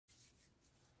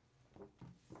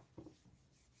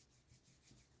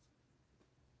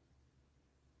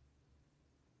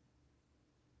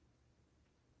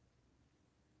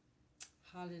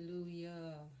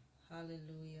Hallelujah.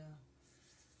 Hallelujah.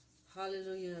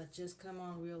 Hallelujah. Just come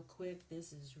on real quick.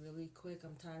 This is really quick.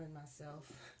 I'm timing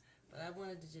myself. But I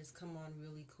wanted to just come on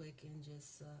really quick and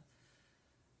just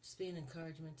be an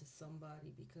encouragement to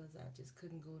somebody because I just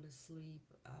couldn't go to sleep.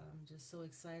 I'm just so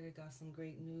excited. Got some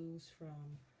great news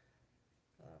from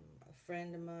a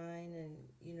friend of mine. And,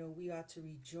 we ought to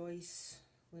rejoice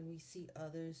when we see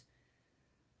others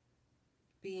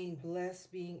being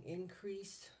blessed, being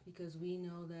increased, because we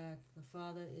know that the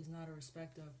Father is not a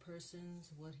respecter of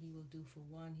persons. What he will do for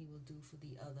one, he will do for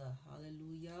the other.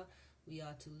 Hallelujah. We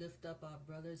are to lift up our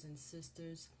brothers and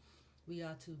sisters. We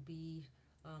are to be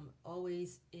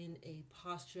always in a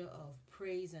posture of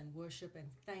praise and worship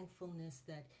and thankfulness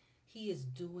that he is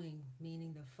doing,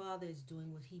 meaning the Father is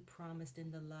doing what he promised in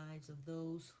the lives of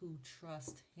those who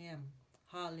trust him.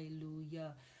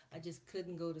 Hallelujah. I just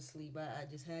couldn't go to sleep. I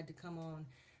just had to come on.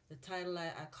 The title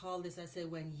I call this, I said,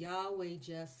 when Yahweh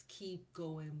just keep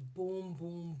going, boom,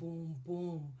 boom, boom,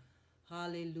 boom.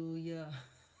 Hallelujah.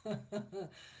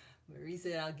 Marie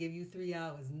said, I'll give you 3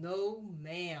 hours. No,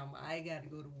 ma'am. I got to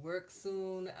go to work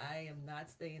soon. I am not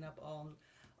staying up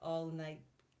all night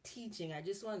teaching. I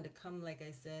just wanted to come, like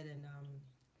I said, and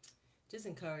just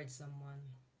encourage someone.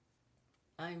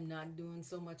 I'm not doing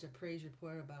so much a praise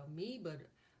report about me, but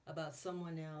about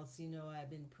someone else. I've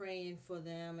been praying for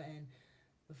them, and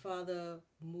the Father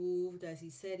moved as he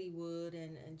said he would,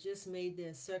 and just made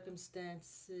their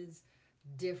circumstances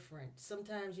different.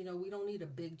 Sometimes, we don't need a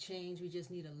big change. We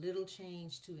just need a little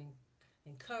change to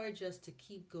encourage us to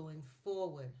keep going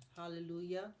forward.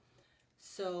 Hallelujah.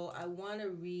 So I want to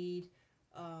read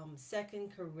 2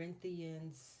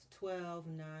 Corinthians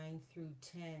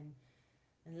 12:9-10.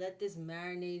 And let this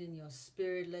marinate in your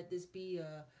spirit. Let this be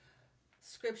a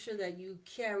scripture that you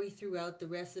carry throughout the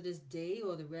rest of this day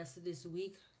or the rest of this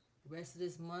week, the rest of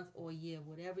this month or year,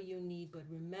 whatever you need. But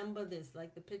remember this,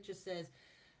 like the picture says,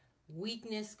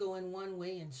 weakness going one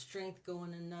way and strength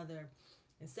going another.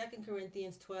 And 2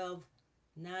 Corinthians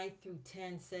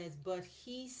 12:9-10 says, but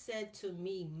he said to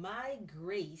me, my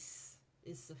grace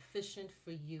is sufficient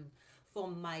for you,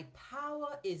 for my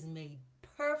power is made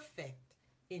perfect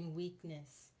in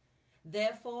weakness.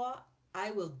 Therefore,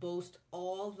 I will boast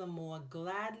all the more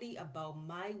gladly about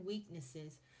my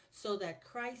weaknesses, so that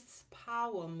Christ's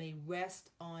power may rest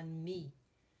on me.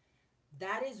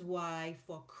 That is why,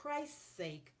 for Christ's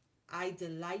sake, I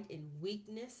delight in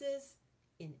weaknesses,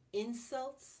 in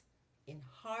insults, in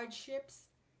hardships,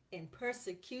 in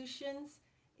persecutions,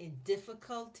 in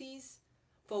difficulties.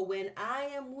 For when I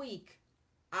am weak,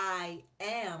 I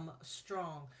am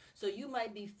strong. So you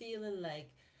might be feeling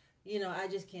like, I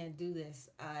just can't do this.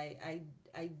 I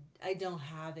don't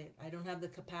have it. I don't have the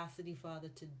capacity, Father,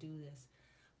 to do this.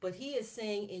 But he is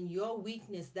saying in your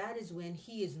weakness, that is when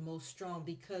he is most strong,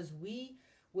 because we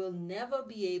will never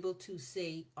be able to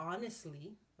say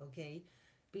honestly, okay,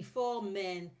 before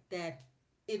men that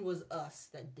it was us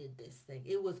that did this thing.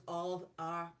 It was all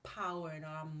our power and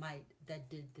our might that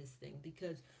did this thing,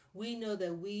 because we know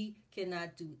that we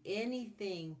cannot do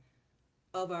anything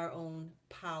of our own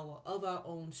power, of our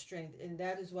own strength. And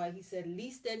that is why he said,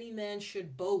 least any man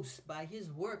should boast by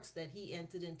his works that he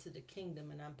entered into the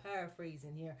kingdom. And I'm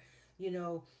paraphrasing here.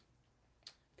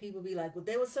 People be like, well,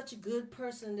 they were such a good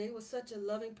person. They were such a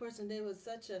loving person. They were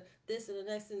such a this and the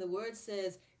next. And the word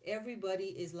says everybody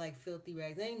is like filthy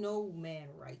rags. There ain't no man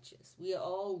righteous. We are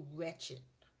all wretched.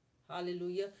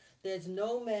 Hallelujah. There's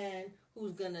no man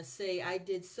who's going to say, I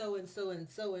did so and so and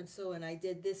so and so, and I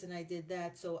did this and I did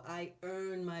that, so I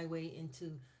earned my way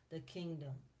into the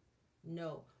kingdom.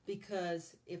 No,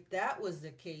 because if that was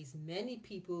the case, many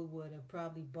people would have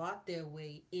probably bought their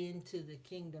way into the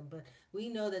kingdom. But we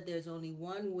know that there's only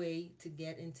one way to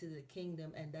get into the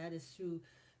kingdom, and that is through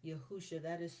Yahusha.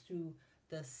 That is through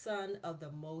the Son of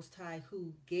the Most High,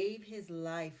 who gave his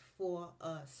life for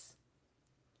us.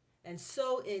 And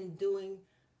so in doing,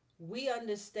 we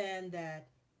understand that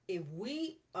if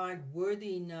we aren't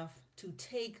worthy enough to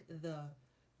take the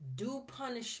due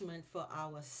punishment for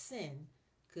our sin,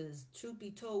 because truth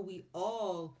be told, we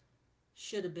all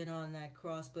should have been on that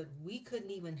cross, but we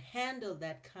couldn't even handle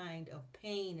that kind of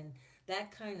pain and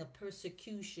that kind of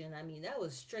persecution. I mean, that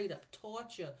was straight up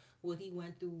torture, what he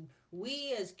went through.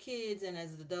 We as kids and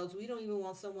as adults, we don't even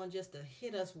want someone just to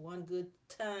hit us one good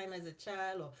time as a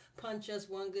child or punch us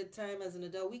one good time as an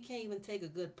adult. We can't even take a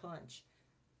good punch.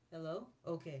 Hello?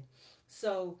 Okay.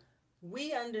 So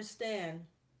we understand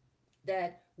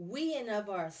that we in of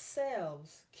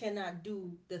ourselves cannot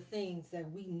do the things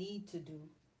that we need to do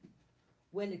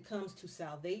when it comes to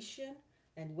salvation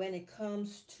and when it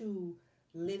comes to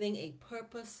living a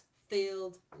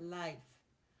purpose-filled life.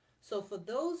 So for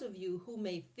those of you who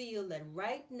may feel that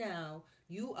right now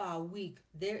you are weak,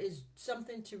 there is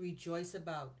something to rejoice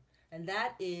about. And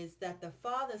that is that the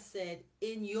Father said,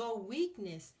 in your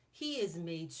weakness, he is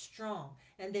made strong.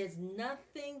 And there's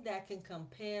nothing that can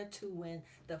compare to when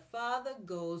the Father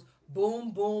goes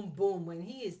boom, boom, boom, when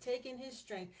he is taking his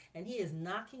strength and he is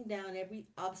knocking down every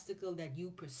obstacle that you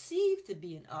perceive to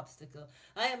be an obstacle.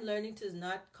 I am learning to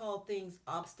not call things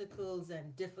obstacles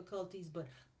and difficulties, but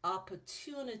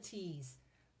opportunities.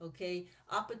 Okay,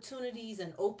 opportunities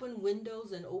and open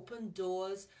windows and open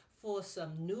doors for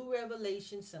some new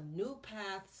revelation, some new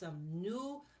path, some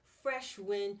new fresh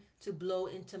wind to blow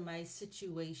into my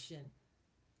situation.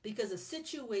 Because a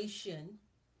situation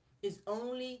is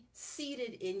only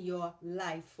seated in your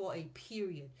life for a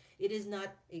period. It is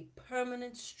not a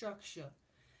permanent structure.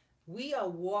 We are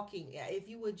walking, if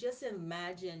you would just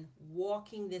imagine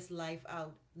walking this life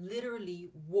out, literally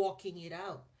walking it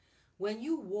out. When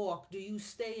you walk, do you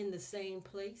stay in the same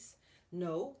place?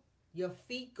 No. Your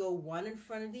feet go one in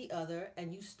front of the other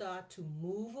and you start to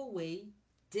move away,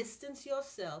 distance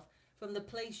yourself from the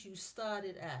place you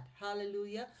started at.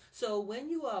 Hallelujah. So when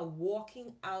you are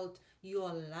walking out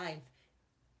your life,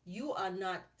 you are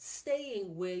not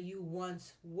staying where you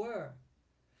once were.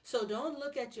 So don't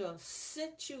look at your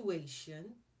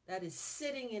situation that is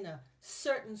sitting in a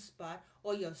certain spot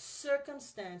or your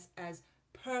circumstance as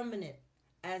permanent,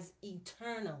 as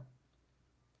eternal.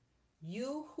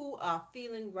 You who are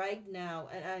feeling right now,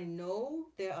 and I know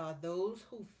there are those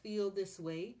who feel this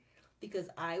way because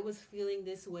I was feeling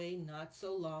this way not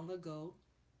so long ago.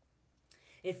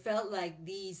 It felt like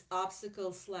these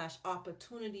obstacles /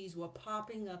 opportunities were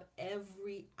popping up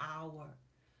every hour.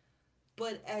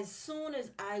 But as soon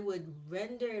as I would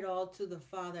render it all to the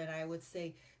Father and I would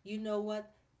say, you know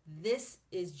what? This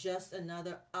is just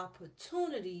another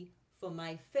opportunity for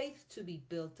my faith to be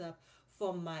built up,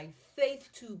 for my faith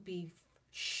to be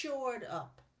shored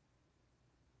up.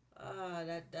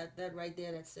 That right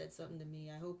there, that said something to me.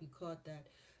 I hope you caught that.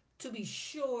 To be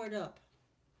shored up.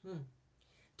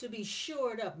 To be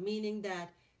shored up, meaning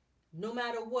that no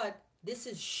matter what, this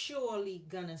is surely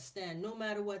gonna stand. No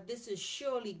matter what, this is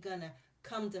surely gonna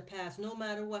come to pass. No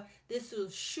matter what, this will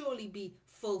surely be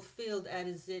fulfilled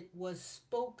as it was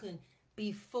spoken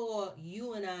before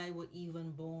you and I were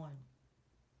even born.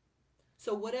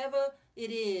 So whatever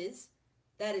it is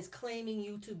that is claiming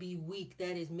you to be weak,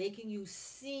 that is making you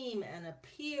seem and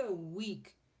appear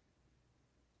weak,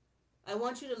 I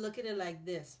want you to look at it like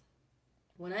this.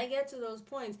 When I get to those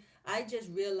points, I just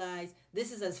realize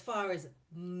this is as far as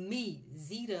me,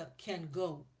 Zeta, can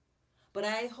go. But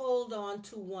I hold on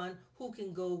to one who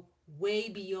can go way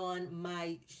beyond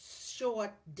my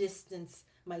short distance,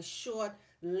 my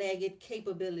short-legged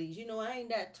capabilities. You know, I ain't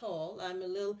that tall. I'm a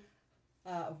little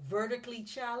vertically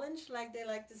challenged, like they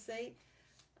like to say.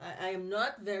 I am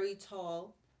not very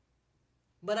tall,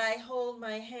 but I hold,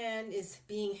 my hand is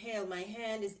being held. My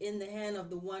hand is in the hand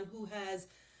of the one who has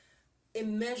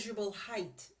immeasurable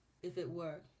height, if it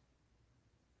were.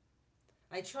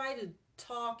 I try to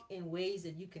talk in ways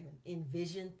that you can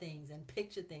envision things and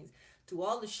picture things. To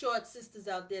all the short sisters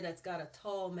out there that's got a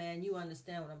tall man, you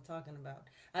understand what I'm talking about.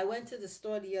 I went to the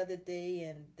store the other day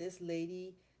and this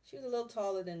lady, she was a little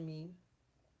taller than me,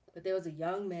 but there was a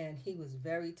young man, he was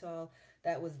very tall,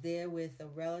 that was there with a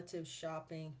relative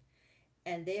shopping,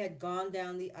 and they had gone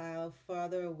down the aisle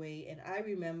farther away, and I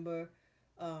remember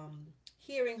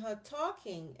hearing her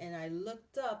talking, and I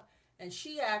looked up, and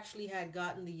she actually had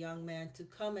gotten the young man to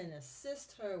come and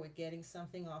assist her with getting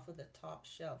something off of the top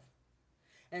shelf.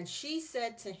 And she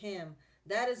said to him,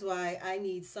 that is why I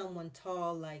need someone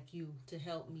tall like you to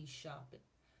help me shop it.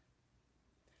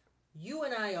 You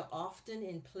and I are often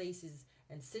in places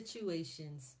and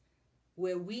situations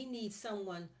where we need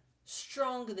someone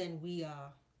stronger than we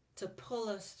are to pull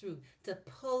us through, to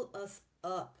pull us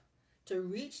up, to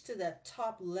reach to that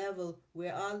top level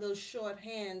where our little short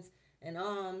hands and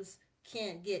arms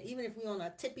can't get. Even if we're on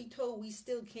our tippy toe, we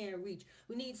still can't reach.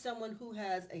 We need someone who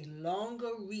has a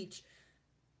longer reach.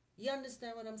 You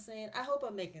understand what I'm saying? I hope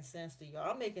I'm making sense to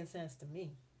y'all. I'm making sense to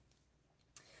me.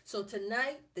 So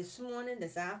tonight, this morning,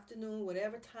 this afternoon,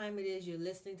 whatever time it is you're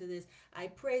listening to this, I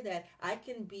pray that I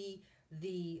can be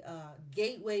the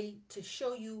gateway to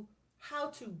show you how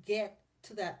to get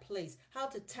to that place, how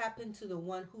to tap into the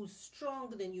one who's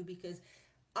stronger than you, because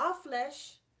our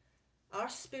flesh, our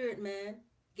spirit man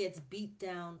gets beat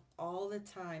down all the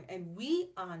time, and we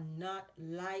are not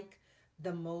like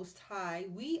the Most High.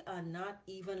 We are not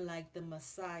even like the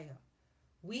Messiah.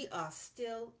 We are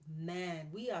still man.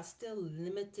 We are still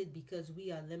limited, because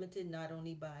we are limited not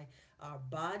only by our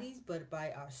bodies but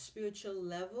by our spiritual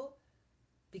level.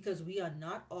 because we are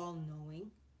not all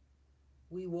knowing.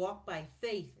 We walk by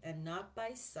faith and not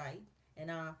by sight. And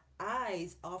our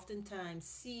eyes oftentimes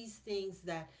sees things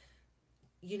that,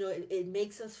 it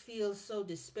makes us feel so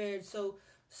despaired,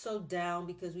 so down,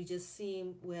 because we just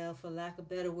seem, well, for lack of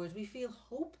better words, we feel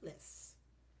hopeless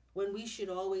when we should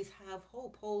always have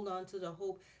hope. Hold on to the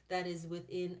hope that is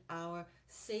within our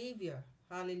Savior.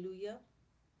 Hallelujah.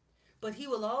 But he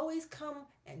will always come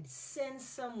and send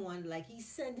someone like he's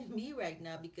sending me right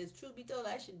now, because truth be told,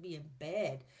 I should be in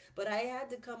bed. But I had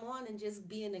to come on and just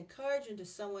be an encouragement to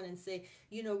someone and say,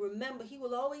 remember, he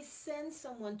will always send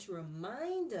someone to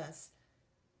remind us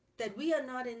that we are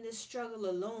not in this struggle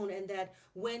alone, and that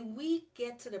when we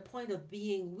get to the point of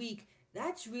being weak,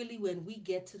 that's really when we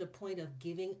get to the point of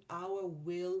giving our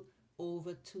will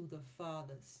over to the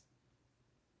Father's.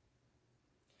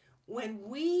 When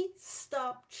we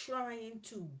stop trying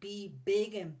to be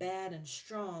big and bad and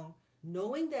strong,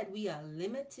 knowing that we are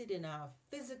limited in our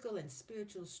physical and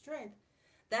spiritual strength,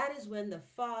 that is when the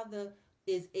Father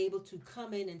is able to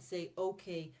come in and say,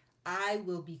 okay, I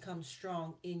will become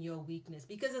strong in your weakness.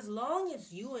 Because as long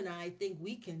as you and I think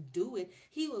we can do it,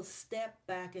 he will step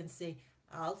back and say,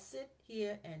 I'll sit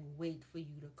here and wait for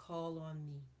you to call on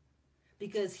me.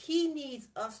 Because he needs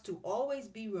us to always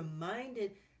be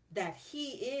reminded that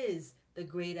he is the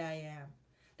great I am.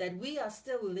 That we are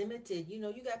still limited. You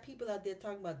got people out there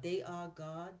talking about they are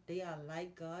God, they are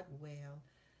like God. Well,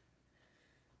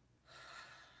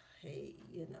 hey,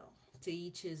 to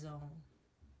each his own.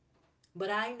 But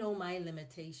I know my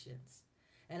limitations.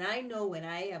 And I know when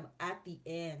I am at the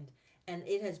end, and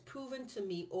it has proven to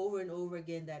me over and over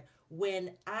again that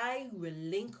when I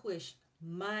relinquish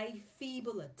my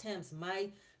feeble attempts,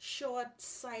 my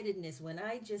short-sightedness, when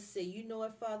I just say, you know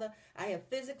what, Father, I have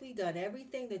physically done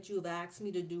everything that you have asked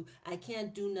me to do. I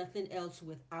can't do nothing else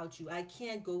without you. I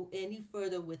can't go any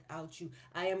further without you.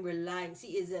 I am relying.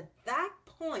 See, is at that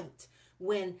point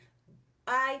when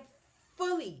I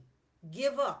fully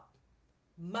give up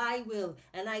my will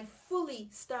and I fully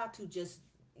start to just,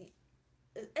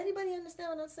 anybody understand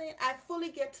what I'm saying? I fully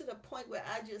get to the point where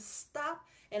I just stop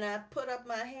and I put up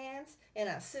my hands and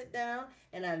I sit down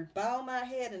and I bow my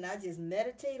head and I just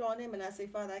meditate on him and I say,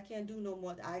 Father, I can't do no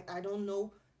more. I don't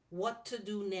know what to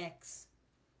do next.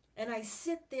 And I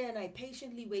sit there and I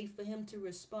patiently wait for him to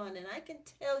respond. And I can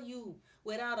tell you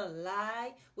without a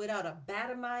lie, without a bat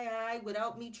in my eye,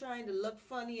 without me trying to look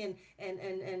funny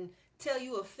and tell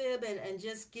you a fib and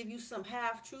just give you some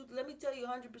half truth. Let me tell you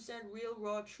 100% real,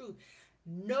 raw truth.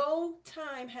 No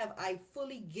time have I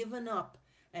fully given up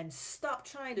and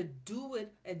stopped trying to do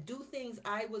it and do things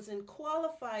I wasn't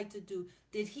qualified to do.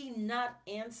 Did he not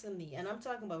answer me? And I'm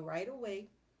talking about right away.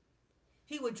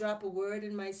 He would drop a word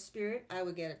in my spirit. I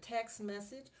would get a text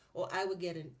message, or I would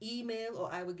get an email,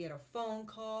 or I would get a phone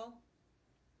call.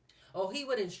 Or he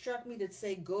would instruct me to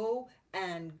say, go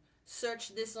and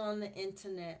search this on the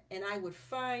internet, and I would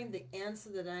find the answer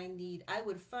that I need. I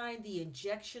would find the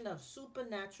injection of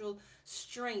supernatural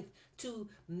strength to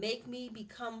make me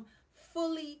become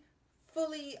fully,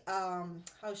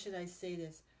 how should I say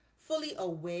this? Fully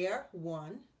aware,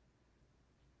 one,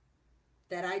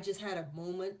 that I just had a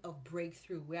moment of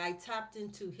breakthrough where I tapped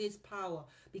into his power,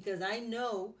 because I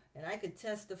know, and I could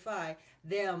testify,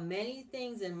 there are many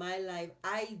things in my life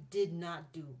I did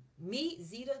not do. Me,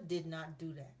 Zita, did not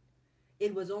do that.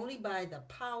 It was only by the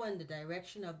power and the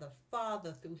direction of the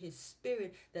Father through his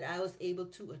Spirit that I was able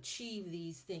to achieve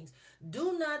these things.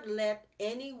 Do not let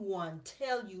anyone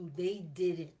tell you they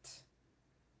did it,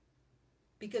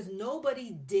 because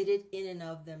nobody did it in and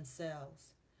of themselves.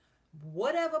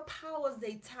 Whatever powers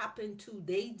they tap into,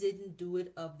 they didn't do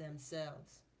it of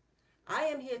themselves. I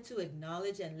am here to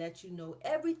acknowledge and let you know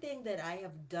everything that I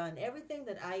have done, everything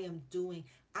that I am doing,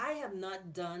 I have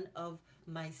not done of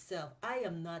myself. I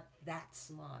am not that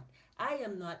smart. I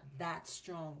am not that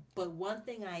strong. But one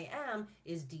thing I am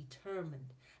is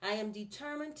determined. I am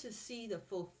determined to see the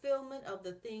fulfillment of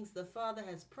the things the Father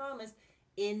has promised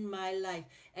in my life.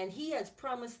 And he has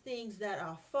promised things that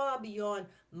are far beyond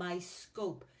my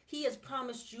scope. He has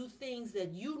promised you things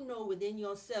that you know within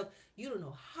yourself. You don't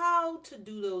know how to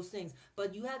do those things,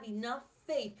 but you have enough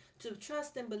faith to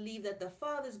trust and believe that the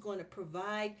Father is going to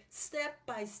provide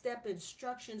step-by-step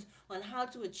instructions on how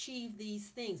to achieve these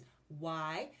things.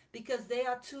 Why? Because they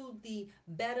are to the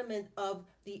betterment of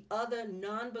the other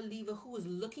non-believer who is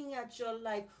looking at your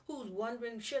life, who's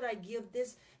wondering, should I give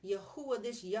this Yahuwah,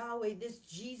 this Yahweh, this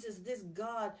Jesus, this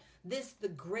God, this the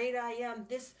great I am,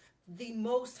 this the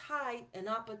Most High, an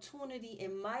opportunity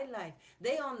in my life?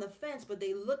 They on the fence, but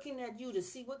they looking at you to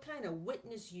see what kind of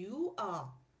witness you are.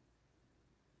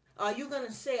 Are you going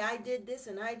to say, I did this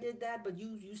and I did that, but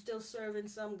you still serving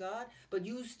some God? But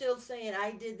you still saying,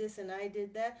 I did this and I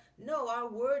did that? No, our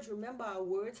words, remember, our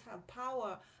words have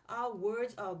power. Our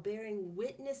words are bearing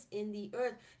witness in the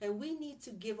earth. And we need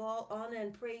to give all honor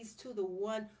and praise to the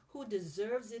one who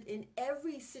deserves it in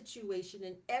every situation,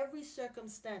 in every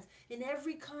circumstance, in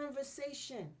every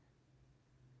conversation.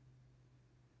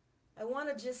 I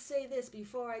want to just say this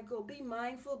before I go. Be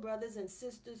mindful, brothers and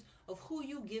sisters, of who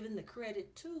you giving the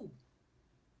credit to.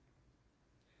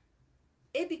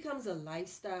 It becomes a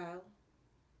lifestyle.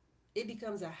 It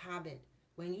becomes a habit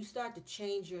when you start to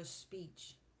change your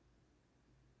speech.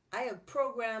 I have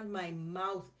programmed my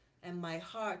mouth and my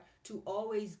heart to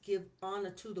always give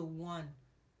honor to the one.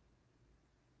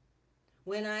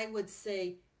 When I would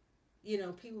say,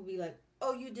 people would be like,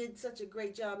 oh, you did such a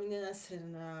great job. And then I said,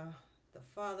 nah, the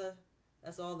Father,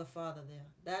 that's all the Father there.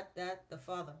 The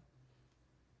Father.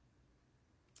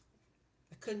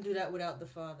 I couldn't do that without the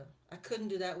Father. I couldn't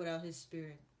do that without His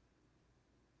Spirit.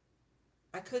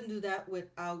 I couldn't do that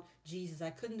without Jesus. I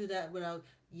couldn't do that without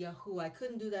Yahuwah. I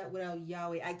couldn't do that without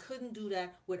Yahweh. I couldn't do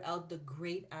that without the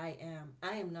great I am.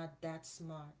 I am not that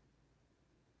smart.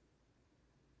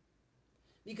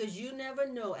 Because you never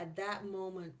know at that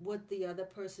moment what the other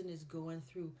person is going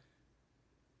through.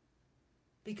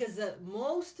 Because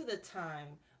most of the time,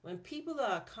 when people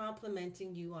are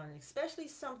complimenting you on especially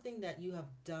something that you have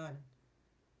done,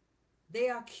 they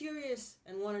are curious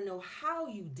and want to know how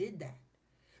you did that.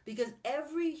 Because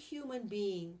every human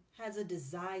being has a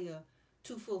desire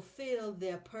to fulfill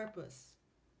their purpose.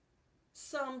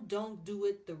 Some don't do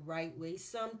it the right way.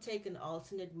 Some take an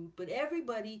alternate route. But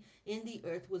everybody in the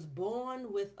earth was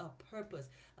born with a purpose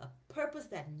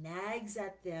that nags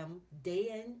at them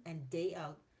day in and day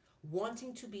out,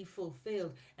 wanting to be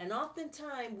fulfilled. And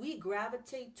oftentimes we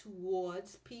gravitate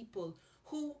towards people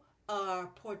who are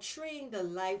portraying the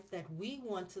life that we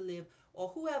want to live, or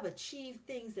who have achieved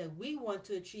things that we want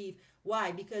to achieve.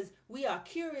 Why? Because we are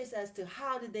curious as to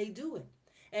how did they do it.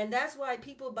 And that's why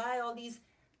people buy all these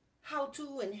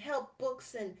how-to and help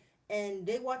books, and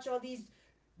they watch all these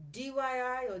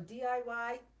DIY or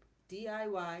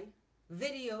DIY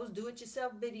videos,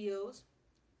 do-it-yourself videos,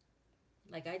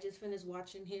 like I just finished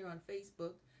watching here on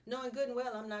Facebook, knowing good and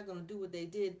well I'm not going to do what they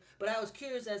did, but I was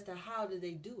curious as to how did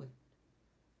they do it.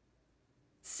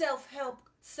 Self-help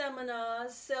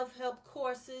seminars, self-help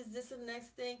courses, this and the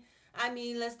next thing. I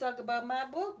mean, let's talk about my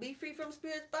book, Be Free from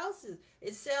Spirit Spouses.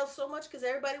 It sells so much because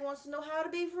everybody wants to know how to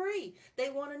be free. They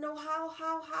want to know how.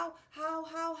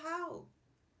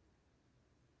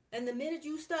 And the minute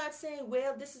you start saying,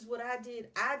 well, this is what I did,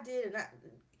 and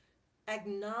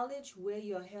acknowledge where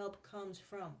your help comes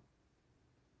from.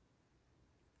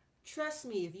 Trust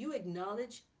me, if you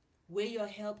acknowledge where your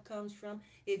help comes from,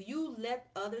 if you let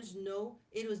others know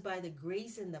it was by the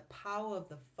grace and the power of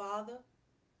the Father,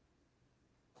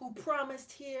 who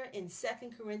promised here in 2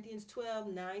 Corinthians 12,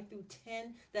 9 through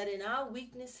 10, that in our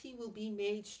weakness He will be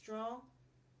made strong,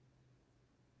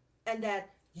 and that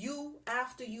you,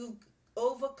 after you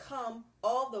overcome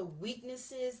all the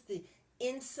weaknesses, the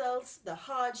insults, the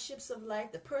hardships of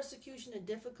life, the persecution and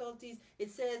difficulties, it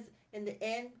says in the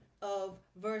end of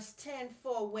verse 10,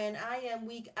 for when I am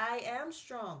weak, I am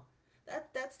strong.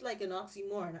 That's like an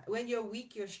oxymoron. When you're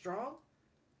weak, you're strong?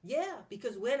 Yeah,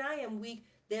 because when I am weak,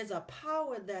 there's a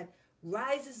power that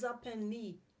rises up in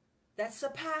me that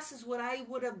surpasses what I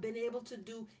would have been able to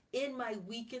do in my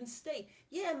weakened state.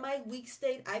 Yeah, in my weak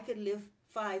state, I could lift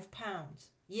 5 pounds.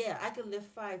 Yeah, I could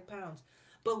lift 5 pounds.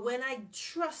 But when I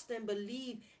trust and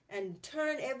believe and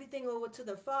turn everything over to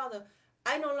the Father,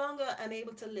 I no longer am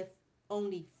able to lift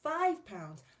only 5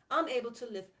 pounds. I'm able to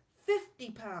lift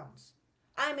 50 pounds.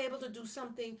 I'm able to do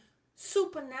something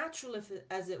supernatural,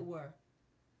 as it were.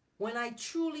 When I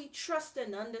truly trust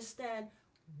and understand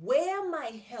where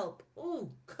my help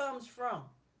comes from.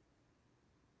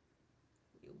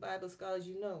 You Bible scholars,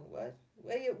 you know what?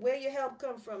 Where your help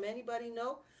come from? Anybody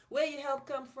know? Where your help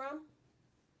come from?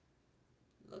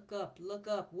 Look up, look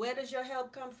up. Where does your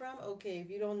help come from? Okay,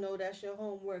 if you don't know, that's your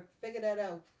homework. Figure that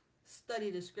out. Study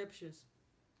the scriptures.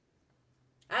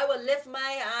 I will lift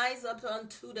my eyes up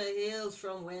unto the hills,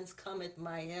 from whence cometh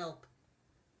my help.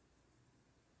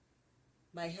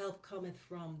 My help cometh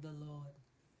from the Lord.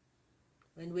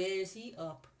 And where is He?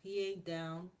 Up. He ain't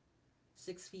down,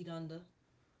 6 feet under.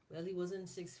 Well, He wasn't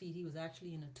 6 feet. He was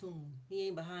actually in a tomb. He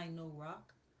ain't behind no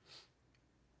rock.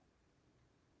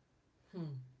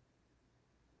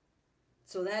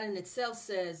 So that in itself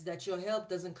says that your help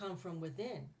doesn't come from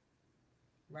within,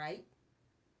 right?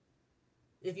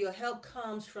 If your help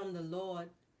comes from the Lord,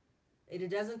 it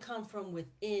doesn't come from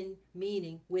within,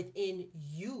 meaning within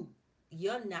you.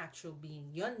 your natural being,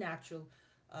 your natural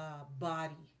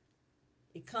body.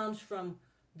 It comes from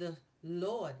the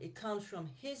Lord. It comes from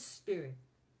his spirit.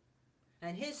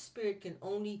 And his spirit can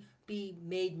only be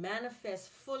made manifest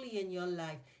fully in your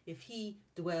life if he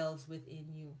dwells within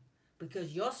you.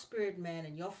 Because your spirit man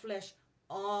and your flesh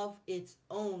of its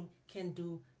own can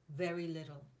do very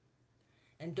little.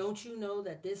 And don't you know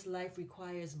that this life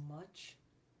requires much?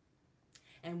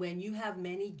 And when you have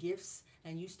many gifts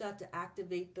and you start to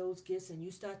activate those gifts and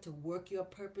you start to work your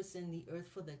purpose in the earth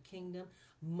for the kingdom,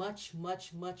 much,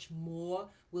 much, much more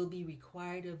will be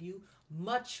required of you.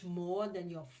 Much more than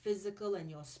your physical and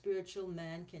your spiritual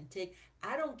man can take.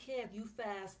 I don't care if you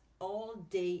fast all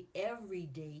day, every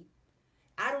day.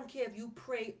 I don't care if you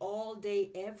pray all day,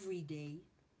 every day.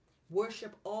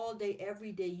 Worship all day,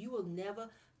 every day. You will never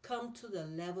come to the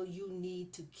level you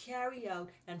need to carry out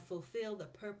and fulfill the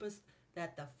purpose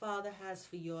that the Father has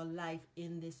for your life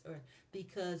in this earth,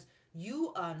 because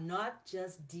you are not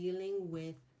just dealing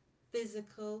with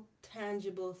physical,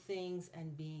 tangible things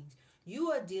and beings.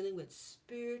 You are dealing with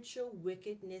spiritual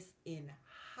wickedness in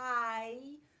high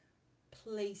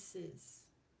places.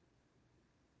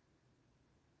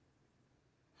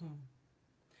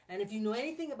 And if you know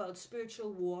anything about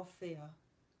spiritual warfare,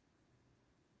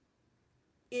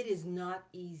 it is not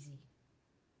easy.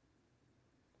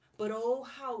 But oh,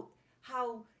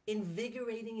 how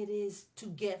invigorating it is to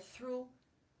get through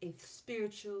a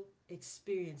spiritual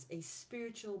experience, a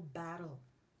spiritual battle.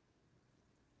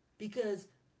 Because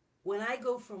when I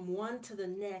go from one to the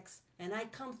next and I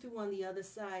come through on the other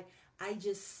side, I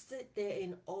just sit there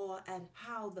in awe at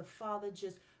how the Father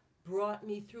just brought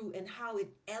me through and how it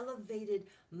elevated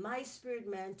my spirit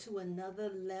man to another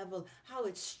level, how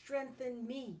it strengthened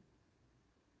me.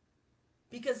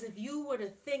 Because if you were to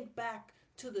think back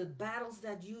to the battles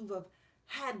that you've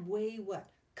had way,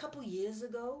 couple years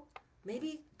ago,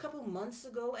 maybe a couple months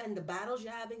ago, and the battles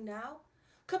you're having now,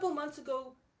 a couple months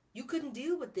ago, you couldn't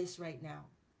deal with this right now.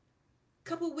 A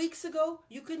couple weeks ago,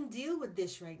 you couldn't deal with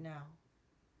this right now.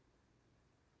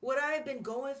 What I've been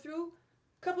going through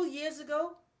a couple years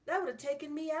ago, that would have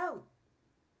taken me out.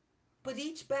 But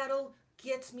each battle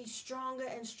gets me stronger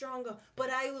and stronger. But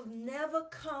I will never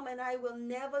come and I will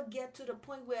never get to the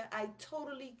point where I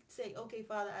totally say, okay,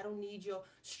 Father, I don't need your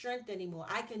strength anymore.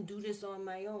 I can do this on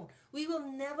my own. We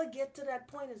will never get to that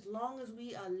point as long as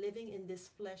we are living in this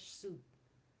flesh suit.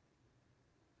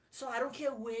 So I don't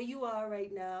care where you are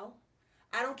right now.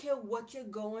 I don't care what you're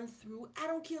going through. I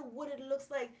don't care what it looks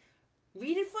like.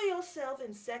 Read it for yourself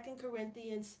in 2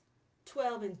 Corinthians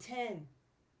 12 and 10.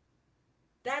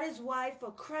 That is why,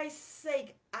 for Christ's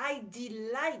sake, I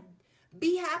delight.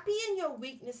 Be happy in your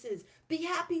weaknesses. Be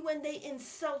happy when they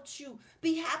insult you.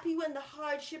 Be happy when the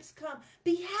hardships come.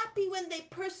 Be happy when they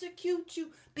persecute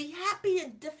you. Be happy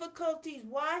in difficulties.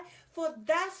 Why? For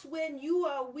that's when you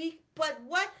are weak. But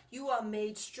what? You are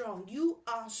made strong. You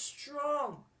are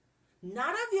strong.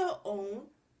 Not of your own,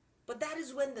 but that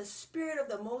is when the Spirit of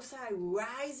the Most High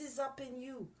rises up in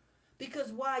you.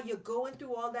 Because why? You're going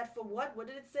through all that for what? What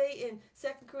did it say in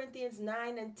 2 Corinthians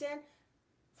 9 and 10?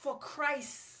 For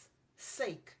Christ's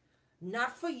sake.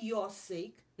 Not for your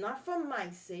sake. Not for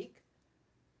my sake.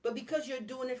 But because you're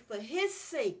doing it for his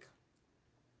sake.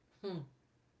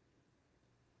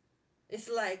 It's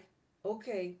like,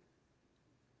 okay,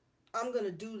 I'm going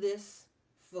to do this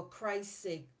for Christ's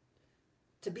sake.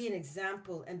 To be an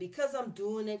example. And because I'm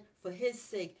doing it for his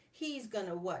sake, he's going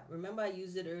to what? Remember I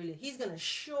used it earlier. He's going to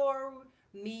shore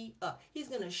me up. He's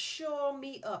going to shore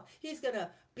me up. He's going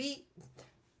to be...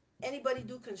 Anybody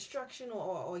do construction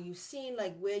or you've seen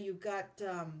like where you've got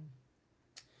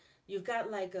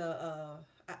like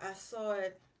I saw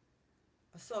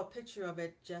a picture of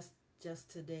it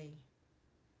just today.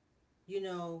 You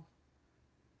know,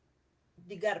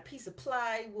 you got a piece of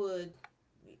plywood.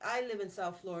 I live in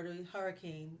South Florida,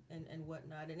 hurricane and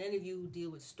whatnot. And any of you who deal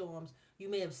with storms, you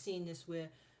may have seen this where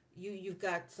you've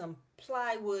got some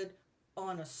plywood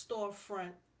on a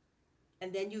storefront,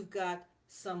 and then you've got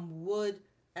some wood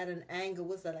at an angle.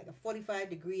 What's that, like a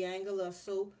 45-degree angle or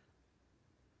so?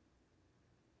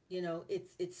 You know,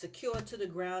 it's secured to the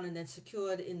ground and then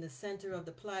secured in the center of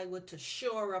the plywood to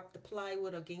shore up the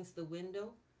plywood against the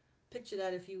window. Picture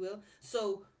that, if you will.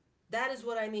 So that is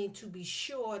what I mean, to be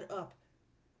shored up.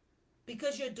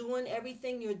 Because you're doing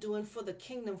everything you're doing for the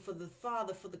kingdom, for the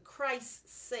Father, for the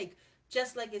Christ's sake.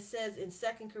 Just like it says in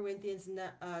 2 Corinthians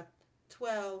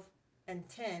 12 and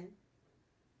 10.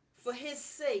 For his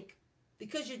sake,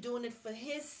 because you're doing it for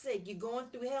his sake. You're going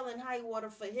through hell and high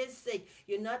water for his sake.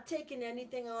 You're not taking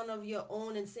anything on of your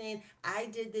own and saying, I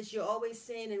did this. You're always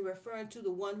saying and referring to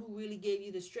the one who really gave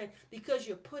you the strength, because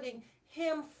you're putting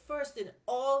him first in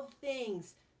all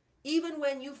things. Even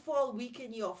when you fall weak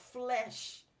in your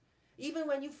flesh, even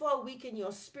when you fall weak in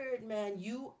your spirit, man,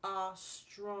 you are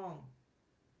strong.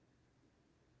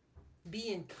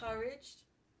 Be encouraged.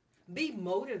 Be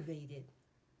motivated.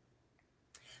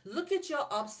 Look at your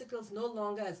obstacles no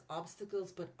longer as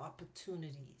obstacles, but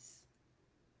opportunities.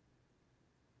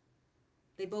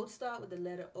 They both start with the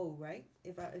letter O, right?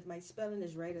 If my spelling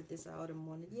is right at this hour of the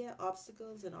morning. Yeah,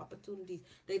 obstacles and opportunities.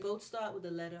 They both start with the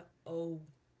letter O.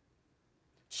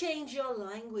 Change your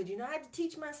language. You know, I had to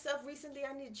teach myself recently,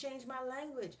 I need to change my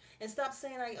language and stop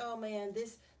saying like, oh man,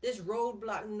 this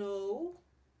roadblock. No.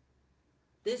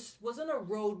 This wasn't a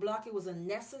roadblock. It was a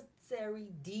necessary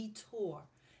detour.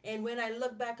 And when I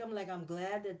look back, I'm like, I'm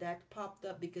glad that popped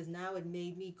up, because now it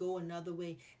made me go another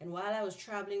way. And while I was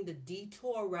traveling the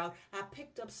detour route, I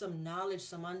picked up some knowledge,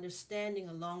 some understanding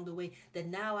along the way that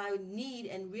now I need,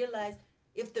 and realize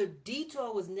if the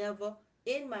detour was never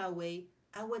in my way,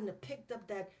 I wouldn't have picked up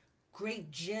that great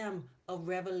gem of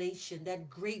revelation, that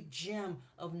great gem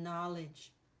of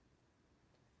knowledge.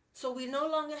 So we no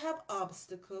longer have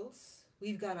obstacles.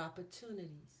 We've got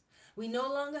opportunities. We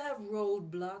no longer have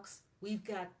roadblocks. We've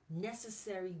got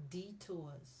necessary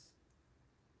detours.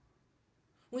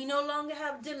 We no longer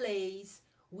have delays.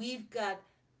 We've got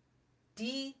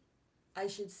derailment.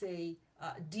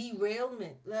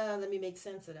 Let me make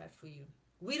sense of that for you.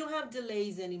 We don't have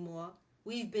delays anymore.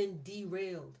 We've been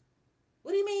derailed.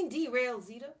 What do you mean derailed,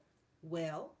 Zeta?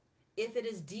 Well, if it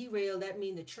is derailed, that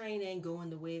means the train ain't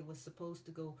going the way it was supposed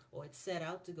to go, or it's set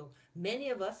out to go. Many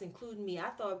of us, including me, I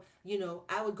thought,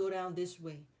 I would go down this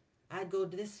way. I'd go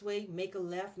this way, make a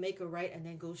left, make a right, and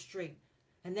then go straight.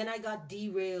 And then I got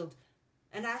derailed.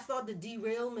 And I thought the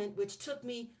derailment, which took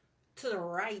me to the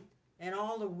right and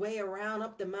all the way around,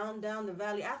 up the mountain, down the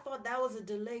valley, I thought that was a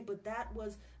delay, but that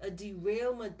was a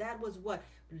derailment. That was what?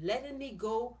 Letting me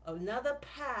go another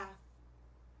path,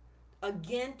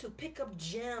 again, to pick up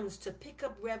gems, to pick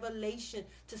up revelation,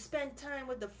 to spend time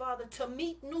with the Father, to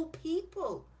meet new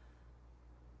people.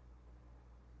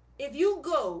 If you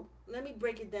go, let me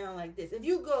break it down like this. If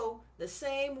you go the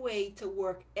same way to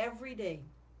work every day,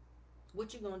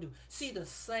 what you going to do? See the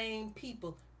same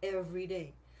people every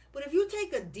day. But if you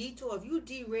take a detour, if you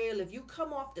derail, if you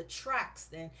come off the tracks,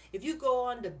 then if you go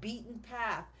on the beaten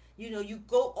path, you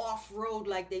go off-road,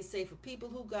 like they say, for people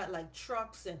who got like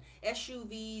trucks and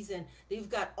SUVs, and they've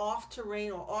got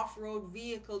off-terrain or off-road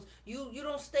vehicles. You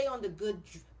don't stay on the good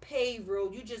paved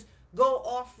road. You just go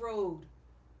off-road.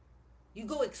 You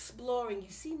go exploring. You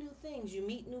see new things. You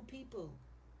meet new people.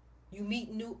 You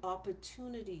meet new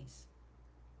opportunities.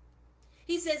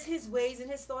 He says his ways and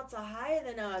his thoughts are higher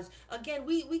than ours. Again,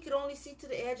 we could only see to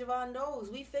the edge of our nose.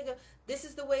 We figure, this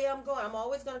is the way I'm going. I'm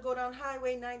always going to go down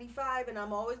Highway 95, and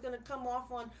I'm always going to come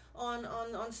off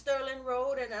on Sterling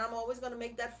Road, and I'm always going to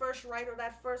make that first right or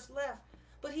that first left.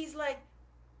 But he's like,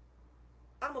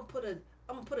 I'm gonna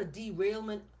put a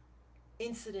derailment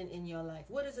incident in your life.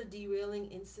 What is a derailing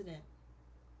incident?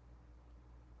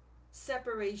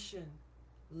 Separation,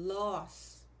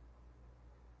 loss.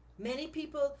 Many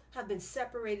people have been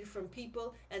separated from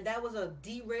people, and that was a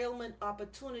derailment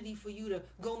opportunity for you to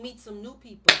go meet some new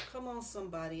people. Come on,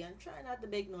 somebody. I'm trying not to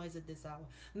make noise at this hour.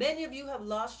 Many of you have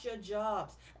lost your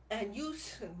jobs, and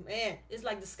man, it's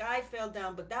like the sky fell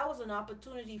down, but that was an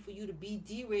opportunity for you to be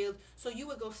derailed, so you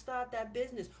would go start that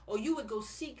business, or you would go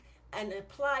seek and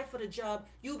apply for the job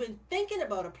you've been thinking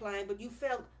about applying, but you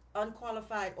felt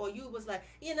unqualified, or you was like,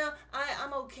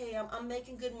 I'm okay, I'm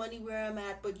making good money where I'm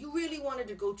at, but you really wanted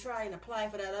to go try and apply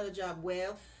for that other job.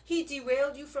 Well, he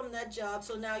derailed you from that job,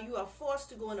 so now you are forced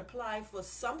to go and apply for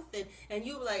something, and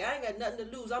you were like, I ain't got nothing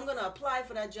to lose. I'm going to apply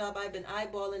for that job I've been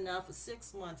eyeballing now for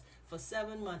 6 months, for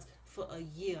 7 months, for a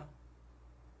year.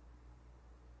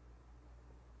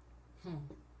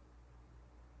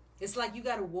 It's like you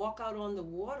got to walk out on the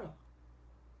water.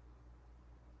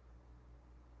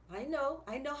 I know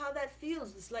how that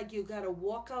feels. It's like you got to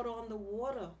walk out on the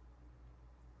water.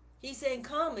 He's saying,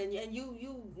 come, and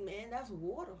you, man, that's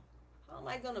water. How am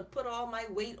I going to put all my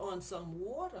weight on some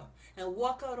water and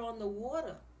walk out on the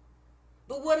water?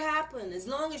 But what happened? As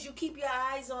long as you keep your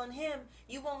eyes on him,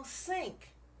 you won't sink.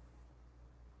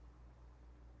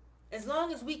 As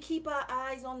long as we keep our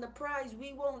eyes on the prize,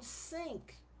 we won't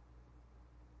sink.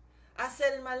 I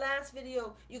said in my last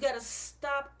video, you got to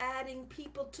stop adding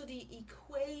people to the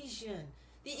equation.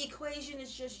 The equation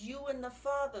is just you and the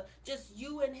Father, just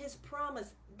you and his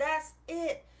promise. That's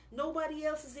it. Nobody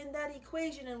else is in that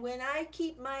equation. And when I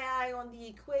keep my eye on the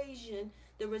equation,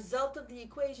 the result of the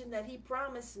equation that he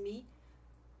promised me,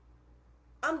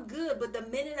 I'm good. But the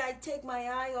minute I take my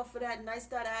eye off of that and I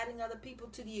start adding other people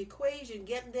to the equation,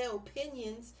 getting their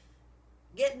opinions,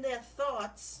 getting their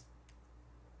thoughts,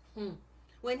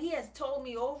 when he has told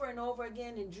me over and over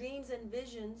again in dreams and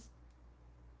visions,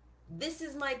 this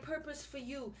is my purpose for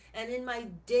you. And in my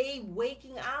day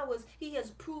waking hours, he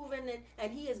has proven it,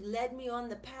 and he has led me on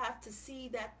the path to see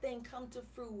that thing come to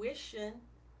fruition.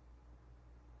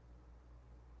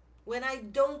 When I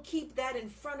don't keep that in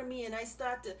front of me and I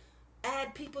start to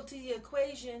add people to the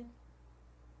equation,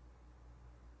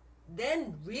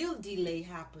 then real delay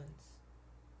happens.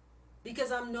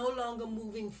 Because I'm no longer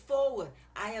moving forward.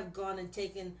 I have gone and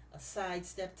taken a side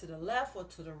step to the left or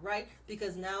to the right,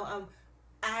 because now I'm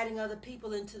adding other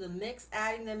people into the mix,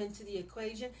 adding them into the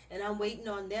equation, and I'm waiting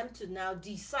on them to now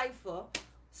decipher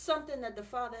something that the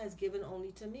Father has given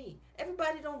only to me.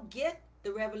 Everybody don't get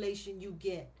the revelation you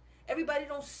get. Everybody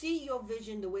don't see your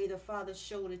vision the way the Father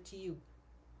showed it to you.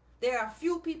 There are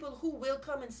few people who will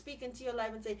come and speak into your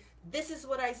life and say, this is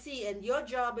what I see. And your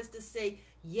job is to say,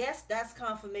 yes, that's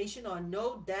confirmation, or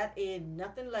no, that ain't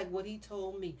nothing like what he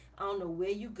told me. I don't know where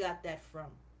you got that from.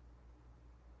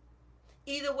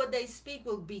 Either what they speak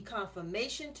will be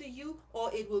confirmation to you,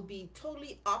 or it will be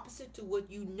totally opposite to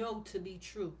what you know to be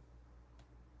true.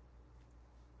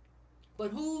 But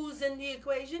who's in the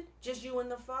equation? Just you and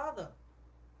the Father.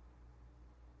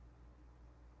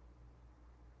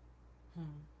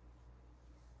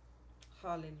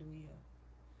 Hallelujah.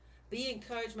 Be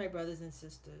encouraged, my brothers and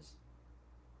sisters.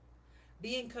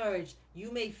 Be encouraged.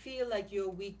 You may feel like you're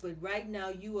weak, but right now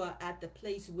you are at the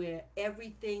place where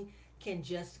everything can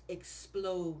just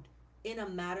explode in a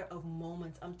matter of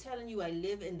moments. I'm telling you, I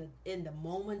live in the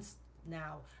moments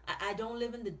now. I don't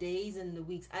live in the days and the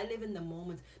weeks. I live in the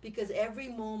moments, because every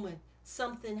moment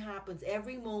something happens.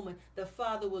 Every moment the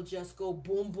Father will just go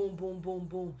boom, boom, boom, boom,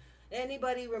 boom.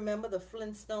 Anybody remember the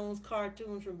Flintstones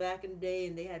cartoons from back in the day,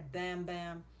 and they had Bam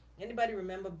Bam? Anybody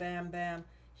remember Bam Bam?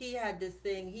 He had this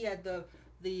thing. He had the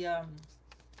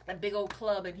a big old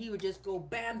club, and he would just go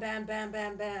bam, bam, bam,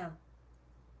 bam, bam.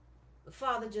 The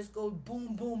Father just goes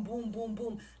boom, boom, boom, boom,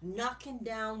 boom, knocking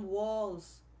down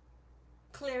walls,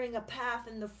 clearing a path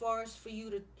in the forest for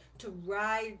you to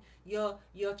ride your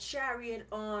chariot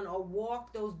on, or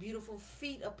walk those beautiful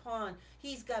feet upon.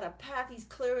 He's got a path. He's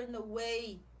clearing the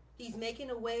way. He's making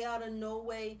a way out of no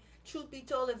way. Truth be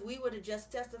told, if we were to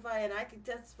just testify, and I could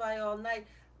testify all night,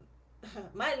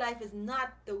 my life is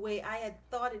not the way I had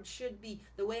thought it should be,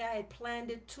 the way I had planned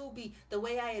it to be, the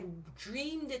way I had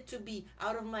dreamed it to be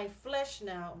out of my flesh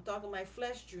now. I'm talking my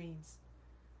flesh dreams.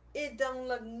 It don't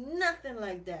look nothing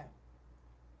like that.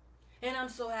 And I'm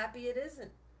so happy it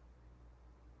isn't.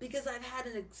 Because I've had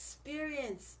an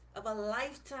experience of a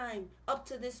lifetime up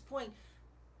to this point,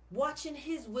 watching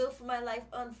his will for my life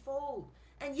unfold.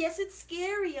 And yes, it's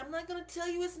scary. I'm not going to tell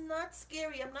you it's not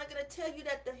scary. I'm not going to tell you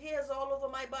that the hairs all over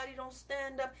my body don't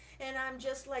stand up and I'm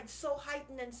just like so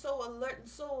heightened and so alert and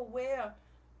so aware.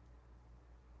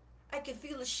 I can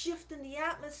feel a shift in the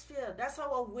atmosphere. That's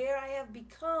how aware I have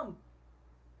become.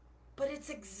 But it's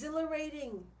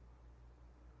exhilarating.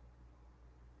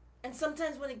 And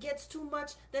sometimes when it gets too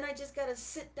much, then I just got to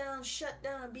sit down, shut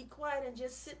down, and be quiet and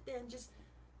just sit there and just...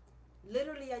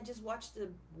 Literally, I just watched the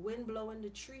wind blow in the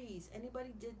trees. Anybody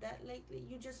did that lately?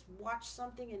 You just watch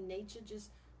something in nature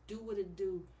just do what it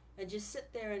do. And just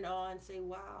sit there in awe and say,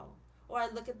 wow. Or I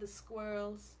look at the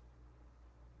squirrels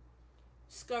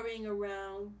scurrying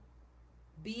around,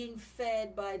 being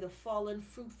fed by the fallen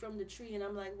fruit from the tree. And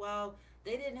I'm like, wow,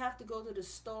 they didn't have to go to the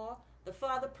store. The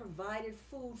Father provided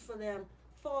food for them,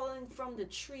 falling from the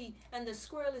tree. And the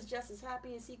squirrel is just as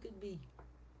happy as he could be,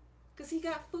 because he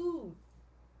got food.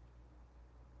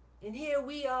 And here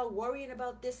we are worrying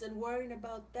about this and worrying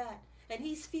about that. And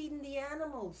he's feeding the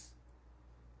animals.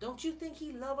 Don't you think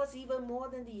he loves us even more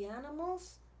than the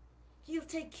animals? He'll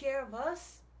take care of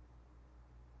us.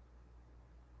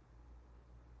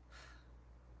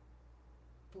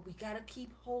 But we got to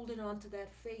keep holding on to that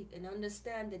faith and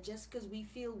understand that just because we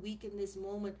feel weak in this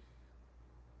moment,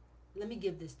 let me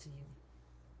give this to you.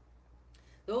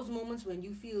 Those moments when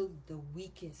you feel the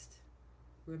weakest,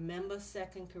 remember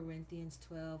 2 Corinthians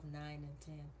 12, 9 and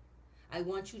 10. I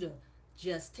want you to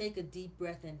just take a deep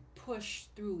breath and push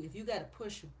through. If you got to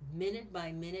push minute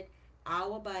by minute,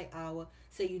 hour by hour,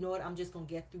 say, you know what, I'm just going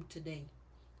to get through today.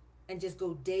 And just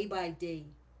go day by day.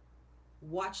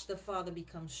 Watch the Father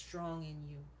become strong in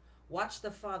you. Watch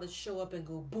the Father show up and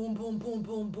go boom, boom, boom,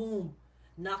 boom, boom,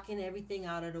 knocking everything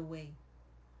out of the way.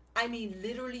 I mean,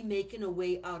 literally making a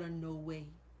way out of no way.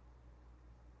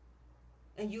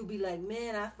 And you'll be like,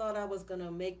 man, I thought I was going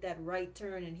to make that right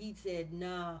turn. And he said,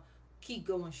 nah, keep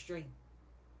going straight.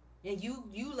 And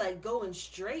you like going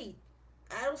straight.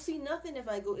 I don't see nothing if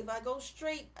I go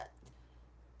straight.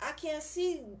 I can't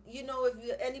see,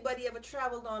 if anybody ever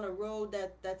traveled on a road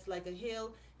that's like a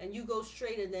hill and you go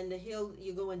straight and then the hill,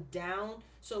 you're going down.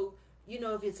 So,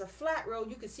 if it's a flat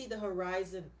road, you can see the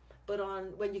horizon. But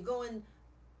when you're going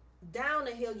down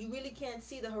a hill, you really can't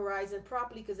see the horizon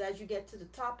properly, because as you get to the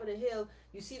top of the hill,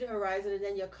 you see the horizon and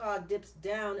then your car dips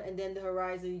down and then the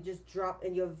horizon, you just drop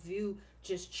and your view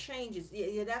just changes.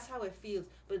 Yeah, that's how it feels.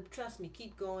 But trust me,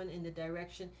 keep going in the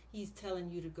direction he's telling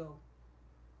you to go.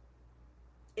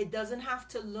 It doesn't have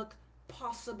to look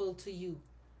possible to you.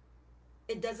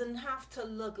 It doesn't have to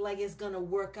look like it's going to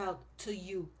work out to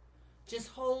you. Just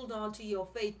hold on to your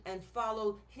faith and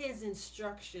follow his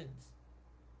instructions.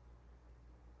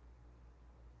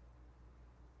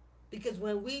 Because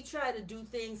when we try to do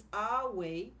things our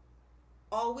way,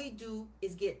 all we do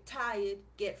is get tired,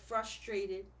 get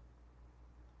frustrated.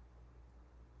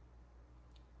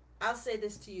 I'll say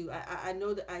this to you. I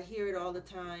know that I hear it all the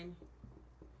time.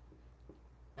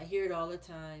 I hear it all the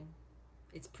time.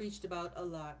 It's preached about a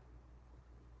lot.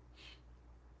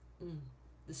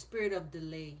 The spirit of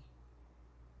delay.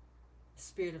 The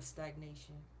spirit of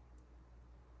stagnation.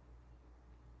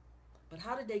 But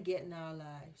how did they get in our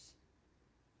lives?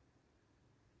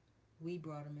 We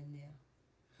brought them in there.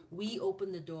 We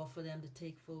opened the door for them to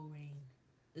take full reign.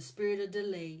 The spirit of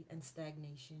delay and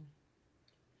stagnation.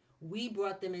 We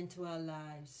brought them into our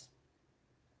lives.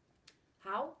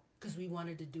 How? Because we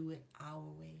wanted to do it our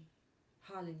way.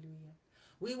 Hallelujah.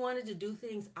 We wanted to do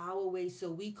things our way,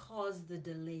 so we caused the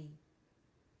delay.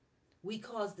 We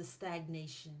caused the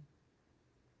stagnation.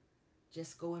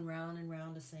 Just going round and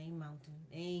round the same mountain.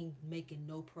 Ain't making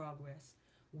no progress.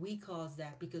 We cause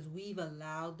that because we've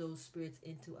allowed those spirits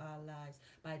into our lives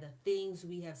by the things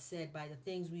we have said, by the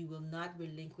things we will not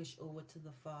relinquish over to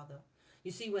the Father.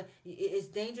 You see, when it's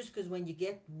dangerous, because when you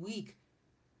get weak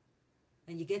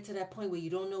and you get to that point where you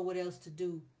don't know what else to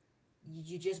do,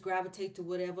 you just gravitate to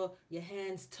whatever your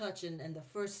hands touch and the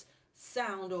first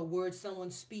sound or word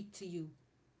someone speak to you.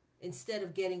 Instead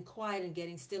of getting quiet and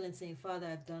getting still and saying, Father,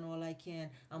 I've done all I can.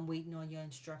 I'm waiting on your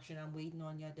instruction. I'm waiting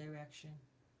on your direction.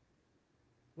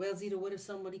 Well, Zita, what if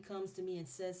somebody comes to me and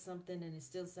says something and it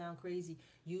still sounds crazy?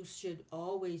 You should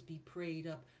always be prayed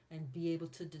up and be able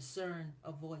to discern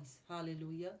a voice.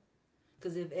 Hallelujah.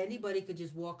 Because if anybody could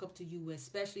just walk up to you,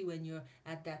 especially when you're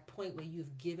at that point where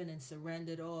you've given and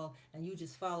surrendered all, and you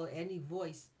just follow any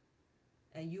voice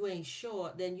and you ain't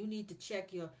sure, then you need to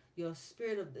check your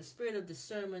spirit of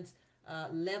discernment's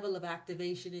level of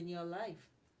activation in your life.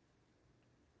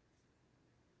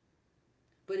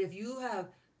 But if you have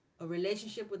a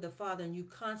relationship with the Father and you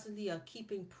constantly are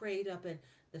keeping prayed up and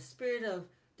the spirit of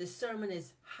discernment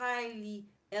is highly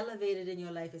elevated in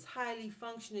your life, is highly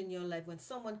functioning in your life, when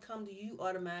someone comes to you, you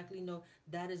automatically know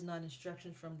that is not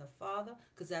instruction from the Father,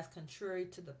 because that's contrary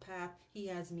to the path he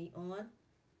has me on.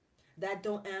 That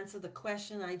don't answer the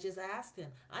question I just asked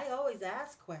him. I always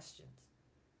ask questions.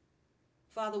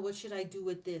 Father, what should I do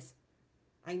with this?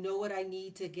 I know what I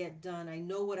need to get done. I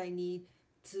know what I need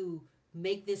to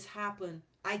make this happen.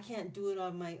 I can't do it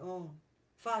on my own.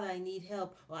 Father, I need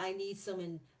help, or I need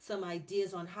some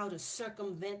ideas on how to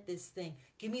circumvent this thing.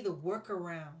 Give me the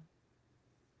workaround.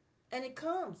 And it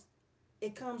comes.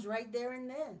 It comes right there and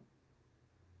then.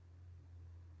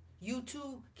 You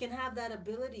too can have that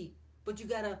ability, but you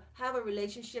got to have a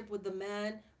relationship with the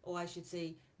man, or I should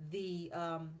say the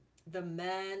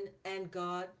man and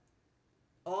God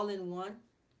all in one.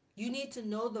 You need to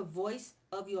know the voice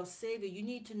of your Savior. You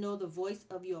need to know the voice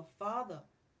of your Father,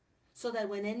 so that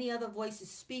when any other voice is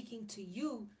speaking to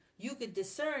you, you could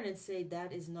discern and say,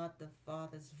 that is not the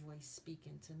Father's voice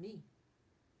speaking to me.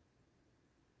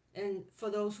 And for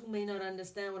those who may not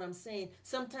understand what I'm saying,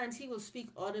 sometimes he will speak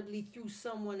audibly through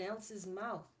someone else's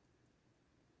mouth.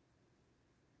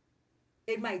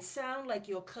 It might sound like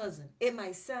your cousin. It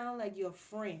might sound like your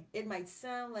friend. It might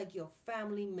sound like your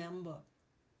family member.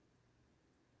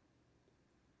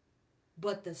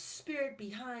 But the spirit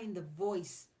behind the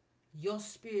voice, your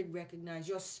spirit recognizes,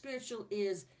 your spiritual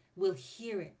ears will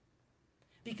hear it,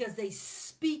 because they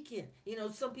speak it. You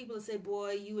know, some people say,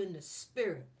 boy, you in the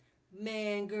spirit.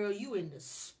 Man, girl, you in the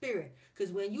spirit.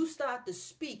 Because when you start to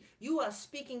speak, you are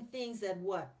speaking things that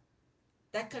what?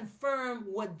 That confirm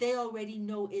what they already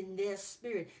know in their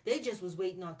spirit. They just was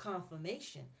waiting on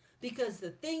confirmation. Because the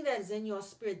thing that is in your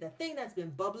spirit, the thing that's been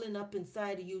bubbling up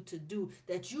inside of you to do,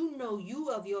 that you know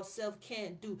you of yourself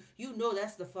can't do, you know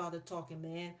that's the Father talking,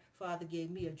 man. Father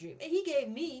gave me a dream. And he gave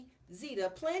me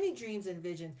Zeta, plenty dreams and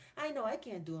visions. I know I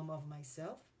can't do them of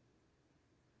myself.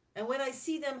 And when I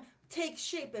see them take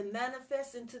shape and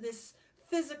manifest into this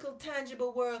physical,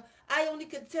 tangible world, I only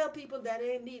could tell people that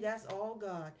ain't me. That's all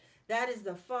God. That is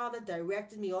the Father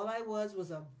directed me. All I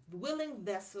was a willing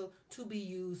vessel to be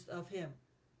used of him.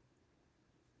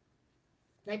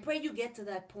 And I pray you get to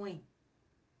that point.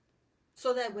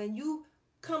 So that when you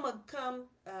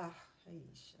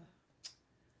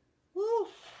woo,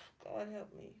 God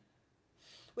help me.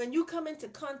 When you come into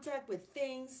contact with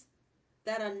things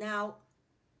that are now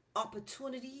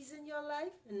opportunities in your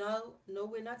life, no,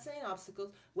 we're not saying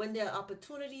obstacles. When there are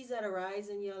opportunities that arise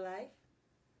in your life,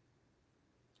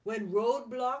 when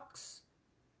roadblocks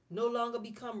no longer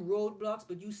become roadblocks,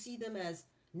 but you see them as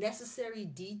necessary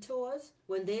detours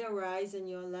when they arise in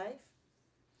your life,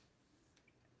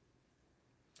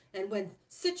 and when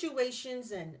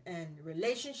situations and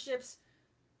relationships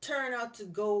turn out to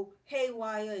go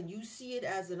haywire and you see it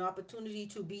as an opportunity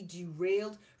to be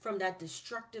derailed from that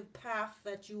destructive path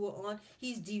that you were on,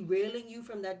 he's derailing you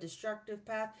from that destructive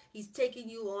path. He's taking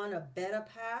you on a better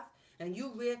path, and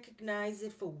you recognize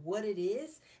it for what it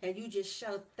is, and you just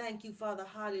shout, thank you, Father,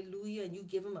 hallelujah, and you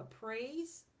give him a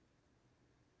praise.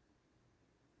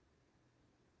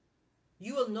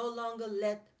 You will no longer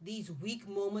let these weak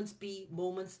moments be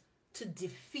moments to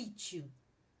defeat you.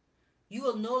 You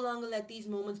will no longer let these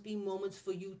moments be moments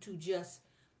for you to just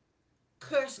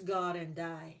curse God and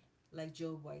die, like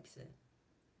Job White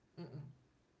said.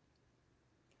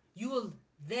 You will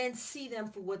then see them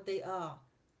for what they are,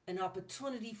 an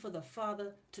opportunity for the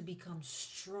Father to become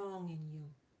strong in you.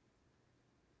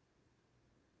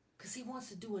 Because he wants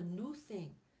to do a new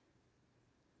thing.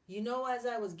 You know, as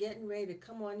I was getting ready to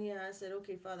come on here, I said,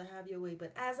 okay, Father, have your way.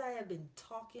 But as I have been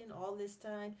talking all this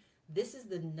time, this is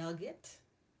the nugget.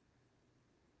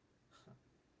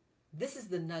 This is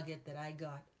the nugget that I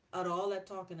got out of all that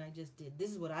talking I just did.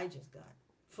 This is what I just got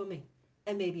for me.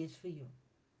 And maybe it's for you.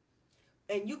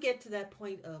 And you get to that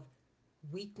point of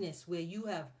weakness where you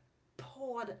have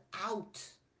poured out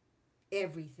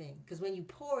everything. Because when you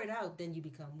pour it out, then you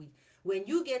become weak. When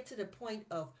you get to the point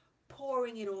of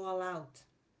pouring it all out,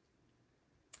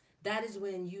 that is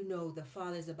when you know the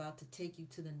Father is about to take you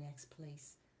to the next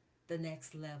place, the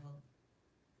next level,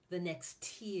 the next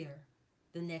tier,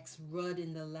 the next rung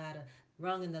in the ladder,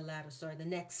 the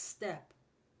next step.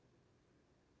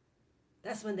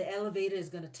 That's when the elevator is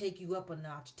going to take you up a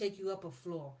notch, take you up a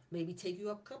floor, maybe take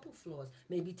you up a couple floors,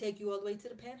 maybe take you all the way to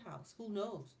the penthouse. Who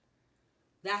knows?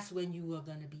 That's when you are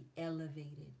going to be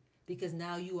elevated, because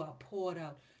now you are poured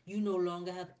out. You no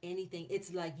longer have anything.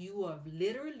 It's like you are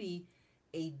literally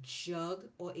a jug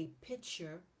or a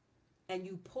pitcher, and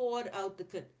you poured out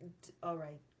all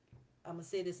right, I'm going to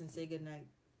say this and say goodnight.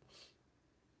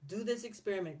 Do this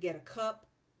experiment. Get a cup,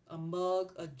 a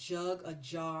mug, a jug, a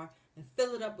jar, and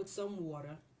fill it up with some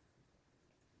water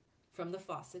from the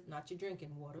faucet, not your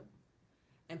drinking water,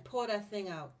 and pour that thing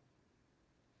out.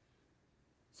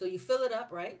 So you fill it up,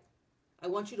 right? I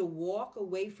want you to walk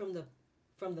away from the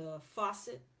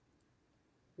faucet,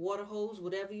 water hose,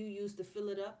 whatever you use to fill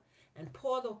it up, and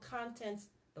pour the contents,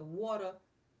 the water,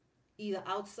 either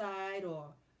outside or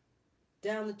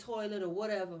down the toilet or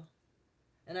whatever.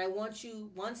 And I want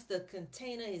you, once the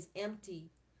container is empty,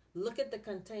 look at the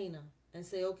container and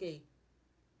say, okay,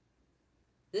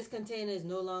 this container is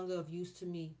no longer of use to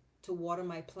me to water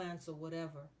my plants or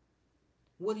whatever.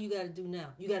 What do you got to do now?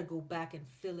 You got to go back and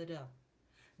fill it up.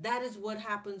 That is what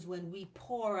happens when we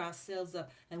pour ourselves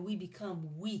up and we become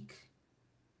weak.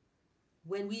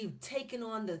 When we've taken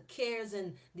on the cares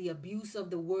and the abuse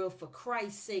of the world for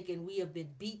Christ's sake, and we have been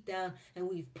beat down and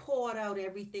we've poured out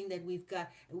everything that we've got,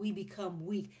 and we become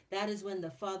weak. That is when the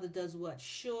Father does what?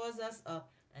 Shores us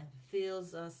up and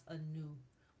fills us anew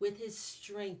with his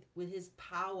strength, with his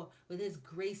power, with his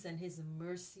grace and his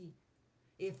mercy.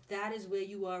 If that is where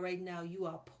you are right now, you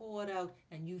are poured out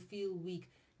and you feel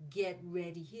weak, get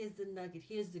ready. Here's the nugget.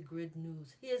 Here's the good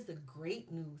news. Here's the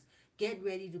great news. Get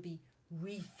ready to be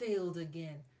refilled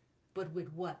again, but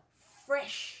with what?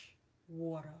 Fresh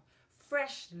water,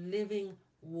 fresh living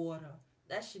water.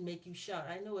 That should make you shout.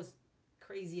 I know it's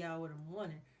crazy hour in the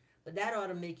morning, but that ought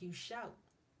to make you shout.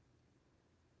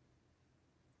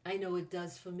 I know it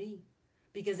does for me,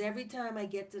 because every time I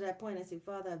get to that point, I say,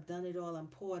 Father, I've done it all. I'm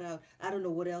poured out. I don't know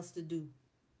what else to do.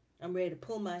 I'm ready to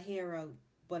pull my hair out,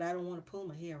 but I don't want to pull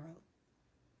my hair out.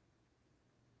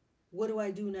 What do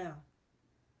I do now?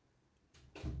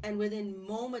 And within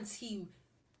moments, he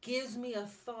gives me a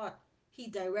thought. He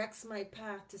directs my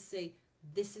path to say,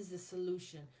 this is the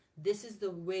solution. This is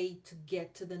the way to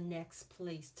get to the next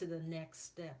place, to the next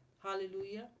step.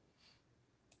 Hallelujah.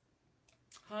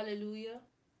 Hallelujah.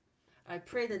 I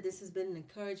pray that this has been an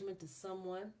encouragement to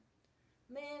someone.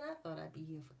 Man, I thought I'd be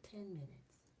here for 10 minutes.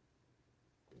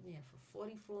 Been here for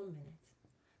 44 minutes.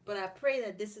 But I pray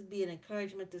that this would be an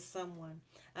encouragement to someone.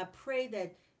 I pray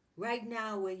that right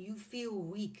now when you feel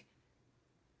weak,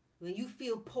 when you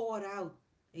feel poured out,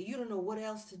 and you don't know what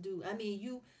else to do. I mean,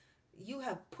 you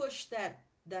have pushed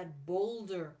that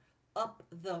boulder up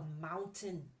the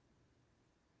mountain.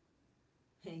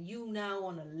 And you now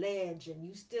on a ledge and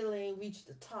you still ain't reached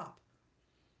the top.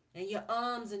 And your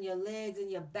arms and your legs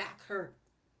and your back hurt.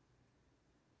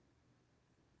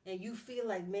 And you feel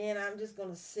like, man, I'm just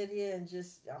going to sit here and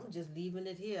I'm just leaving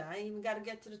it here. I ain't even got to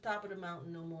get to the top of the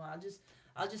mountain no more.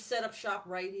 I'll just set up shop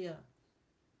right here.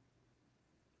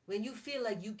 When you feel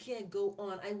like you can't go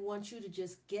on, I want you to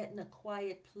just get in a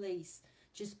quiet place.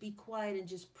 Just be quiet and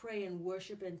just pray and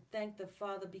worship and thank the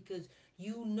Father, because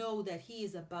you know that he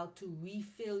is about to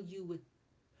refill you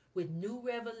with new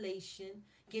revelation,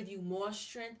 give you more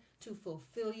strength to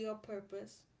fulfill your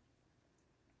purpose.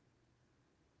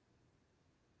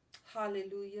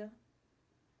 Hallelujah.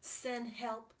 Send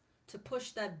help to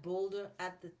push that boulder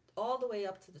all the way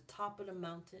up to the top of the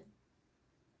mountain.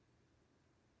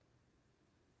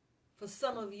 For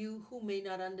some of you who may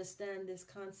not understand this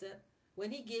concept, when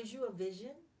he gives you a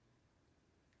vision,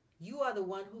 you are the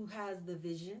one who has the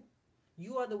vision.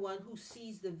 You are the one who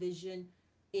sees the vision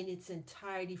in its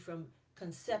entirety from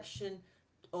conception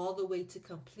all the way to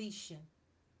completion.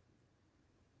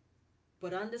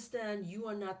 But understand, you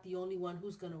are not the only one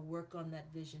who's going to work on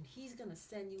that vision. He's going to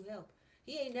send you help.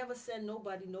 He ain't never sent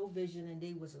nobody no vision and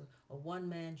they was a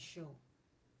one-man show.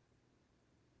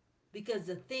 Because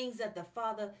the things that the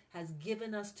Father has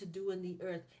given us to do in the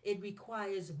earth, it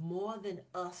requires more than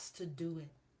us to do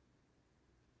it.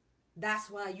 That's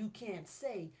why you can't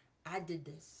say, I did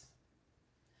this.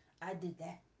 I did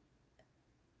that.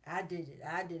 I did it.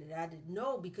 I did it. I did it.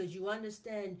 No, because you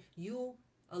understand you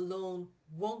alone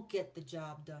won't get the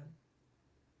job done.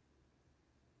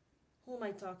 Who am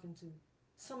I talking to?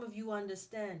 Some of you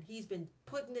understand. He's been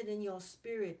putting it in your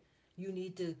spirit. You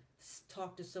need to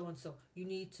talk to so-and-so. You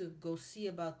need to go see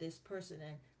about this person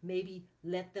and maybe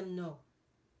let them know.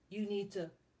 You need to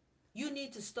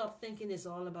stop thinking it's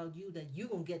all about you, that you're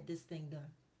going to get this thing done.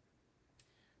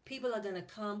 People are going to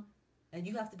come and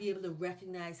you have to be able to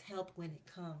recognize help when it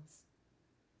comes.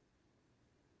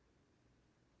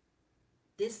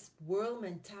 This world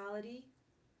mentality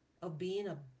of being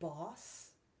a boss,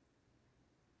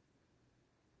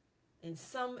 in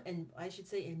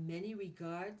many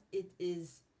regards, it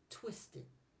is twisted.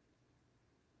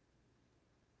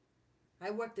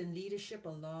 I worked in leadership a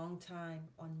long time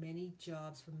on many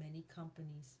jobs for many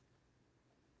companies.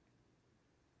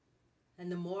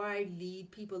 And the more I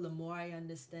lead people, the more I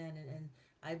understand. And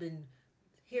I've been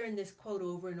hearing this quote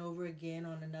over and over again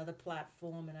on another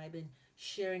platform, and I've been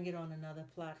sharing it on another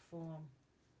platform.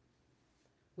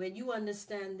 When you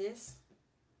understand this,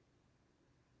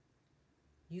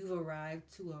 you've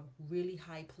arrived to a really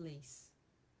high place.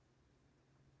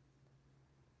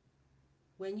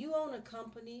 When you own a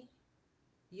company,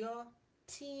 your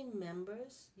team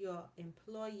members, your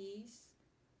employees,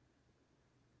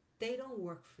 they don't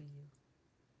work for you.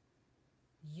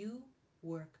 You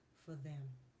work for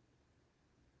them.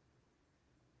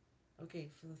 Okay,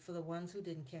 for the ones who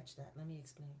didn't catch that, let me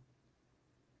explain.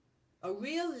 A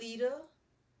real leader,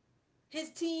 his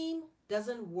team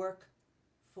doesn't work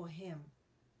for him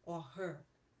or her.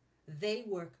 They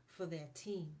work for their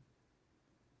team.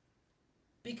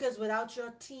 Because without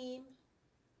your team,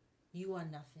 you are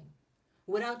nothing.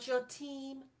 Without your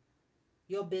team,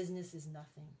 your business is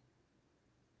nothing.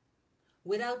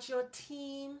 Without your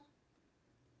team,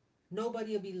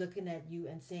 nobody will be looking at you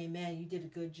and saying, man, you did a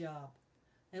good job.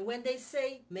 And when they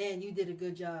say, man, you did a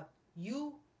good job,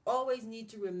 you always need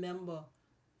to remember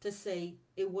to say,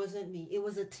 it wasn't me. It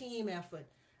was a team effort.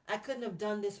 I couldn't have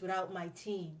done this without my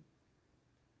team.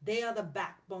 They are the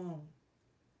backbone.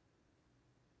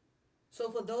 So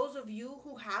for those of you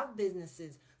who have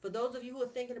businesses, for those of you who are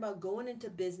thinking about going into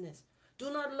business,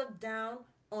 do not look down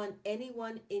on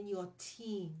anyone in your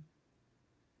team.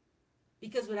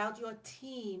 Because without your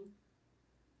team,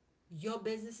 your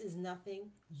business is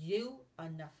nothing. You are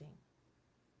nothing.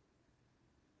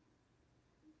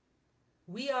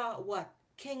 We are what?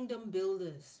 Kingdom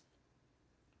builders.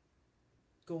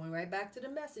 Going right back to the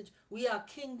message. We are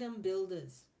kingdom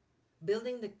builders.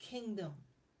 Building the kingdom.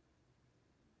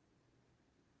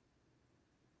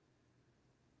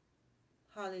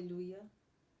 Hallelujah.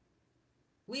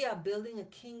 We are building a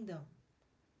kingdom.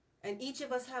 And each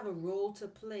of us have a role to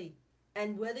play.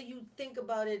 And whether you think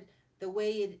about it the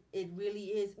way it really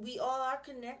is, we all are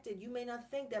connected. You may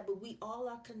not think that, but we all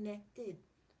are connected.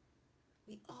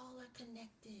 We all are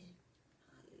connected.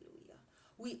 Hallelujah.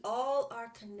 We all are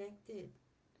connected.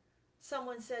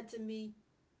 Someone said to me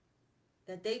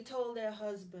that they told their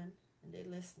husband, and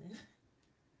they're listening,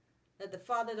 that the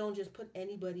Father don't just put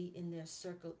anybody in their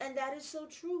circle. And that is so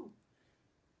true.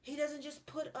 He doesn't just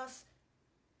put us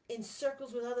in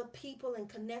circles with other people and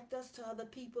connect us to other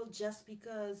people just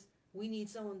because we need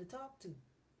someone to talk to.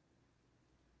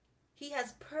 He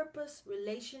has purpose,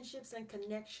 relationships, and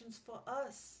connections for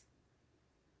us.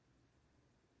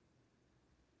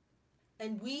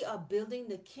 And we are building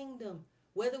the kingdom.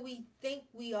 Whether we think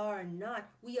we are or not,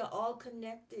 we are all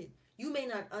connected. You may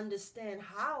not understand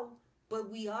how, but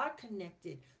we are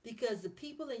connected, because the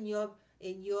people in your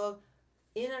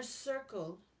inner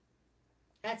circle,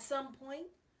 at some point,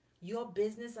 your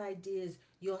business ideas,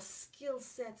 your skill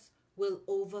sets will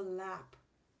overlap.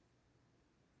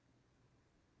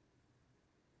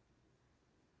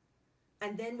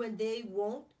 And then when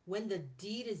the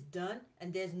deed is done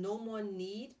and there's no more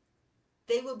need,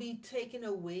 they will be taken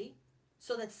away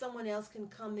so that someone else can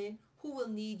come in who will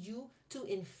need you to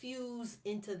infuse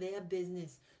into their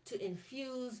business, to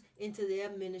infuse into their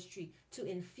ministry, to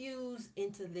infuse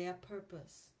into their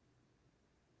purpose.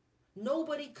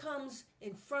 Nobody comes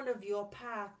in front of your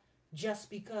path just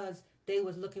because they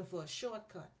was looking for a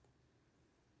shortcut.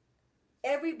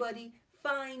 Everybody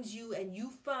finds you, and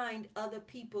you find other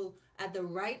people at the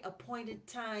right appointed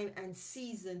time and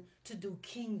season to do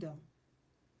kingdom.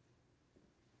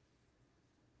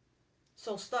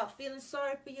 So stop feeling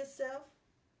sorry for yourself.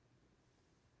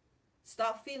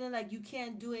 Stop feeling like you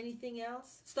can't do anything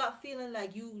else. Stop feeling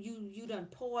like you done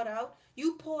poured out.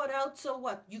 You poured out, so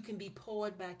what? You can be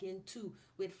poured back into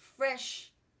with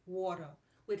fresh water,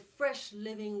 with fresh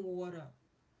living water,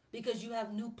 because you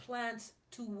have new plants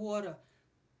to water.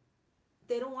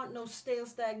 They don't want no stale,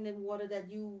 stagnant water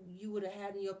that you would have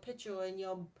had in your pitcher or in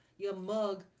your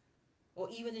mug, or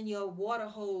even in your water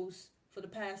hose for the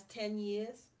past 10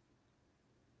 years.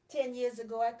 10 years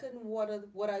ago, I couldn't water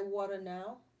what I water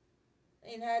now. I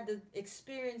ain't had the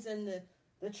experience and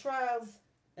the trials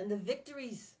and the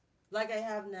victories like I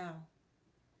have now.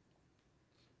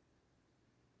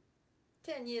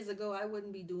 10 years ago, I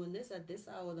wouldn't be doing this at this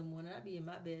hour of the morning. I'd be in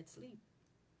my bed sleep.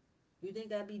 You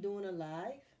think I'd be doing a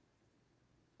live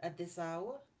at this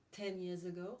hour 10 years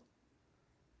ago?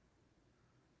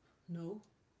 No.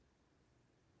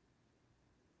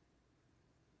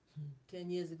 10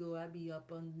 years ago, I'd be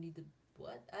up underneath the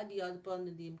what? I'd be up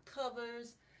under the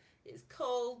covers. It's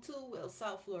cold too. Well,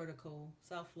 South Florida cold.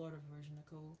 South Florida version of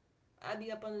cold. I'd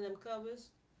be up under them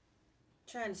covers,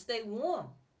 trying to stay warm.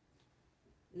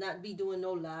 Not be doing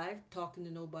no live, talking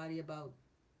to nobody about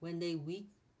when they weak,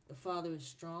 the Father is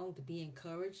strong, to be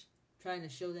encouraged, trying to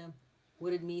show them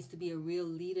what it means to be a real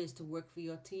leader is to work for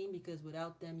your team, because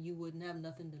without them, you wouldn't have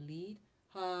nothing to lead.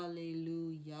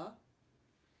 Hallelujah.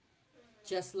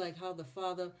 Just like how the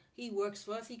Father, He works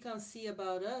for us. He comes see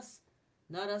about us,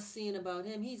 not us seeing about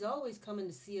Him. He's always coming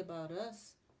to see about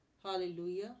us.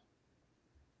 Hallelujah.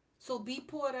 So be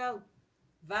poured out.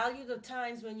 Value the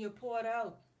times when you're poured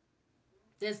out.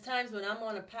 There's times when I'm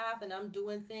on a path and I'm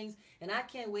doing things and I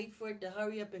can't wait for it to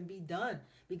hurry up and be done,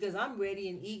 because I'm ready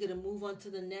and eager to move on to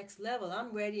the next level.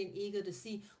 I'm ready and eager to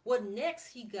see what next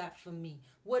He got for me,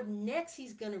 what next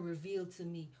He's going to reveal to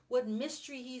me, what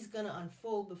mystery He's going to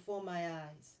unfold before my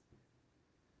eyes.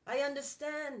 I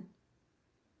understand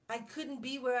I couldn't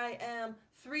be where I am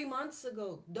 3 months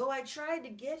ago, though I tried to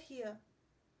get here.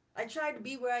 I tried to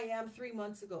be where I am 3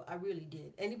 months ago. I really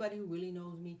did. Anybody who really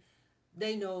knows me,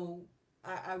 they know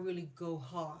I really go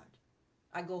hard.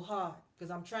 I go hard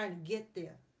because I'm trying to get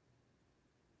there.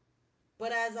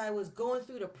 But as I was going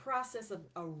through the process of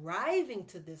arriving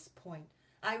to this point,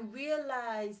 I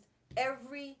realized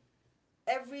every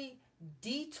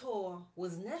detour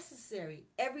was necessary.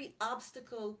 Every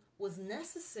obstacle was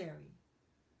necessary,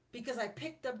 because I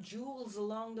picked up jewels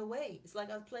along the way. It's like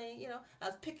I was playing, I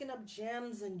was picking up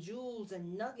gems and jewels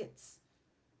and nuggets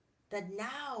that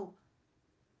now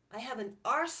I have an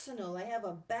arsenal. I have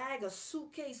a bag, a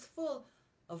suitcase full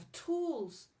of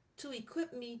tools to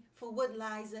equip me for what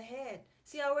lies ahead.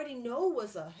 See, I already know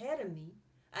what's ahead of me.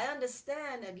 I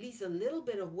understand at least a little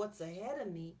bit of what's ahead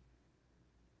of me.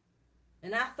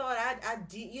 And I thought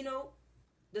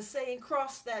the saying,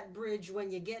 cross that bridge when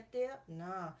you get there.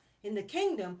 Nah, in the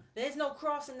kingdom, there's no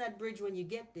crossing that bridge when you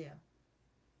get there.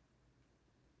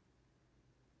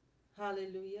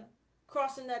 Hallelujah.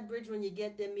 Crossing that bridge when you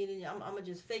get there, meaning I'm going to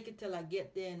just fake it till I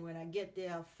get there, and when I get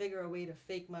there, I'll figure a way to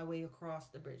fake my way across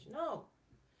the bridge. No.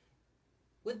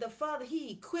 With the Father,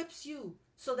 He equips you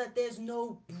so that there's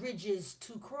no bridges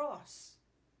to cross.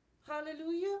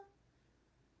 Hallelujah.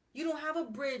 You don't have a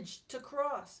bridge to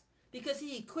cross because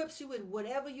he equips you with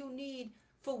whatever you need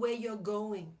for where you're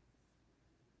going.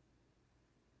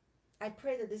 I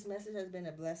pray that this message has been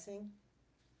a blessing.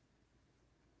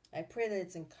 I pray that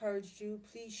it's encouraged you.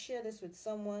 Please share this with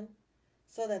someone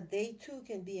so that they too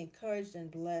can be encouraged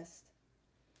and blessed.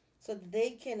 So that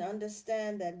they can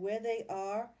understand that where they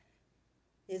are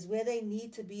is where they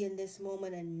need to be in this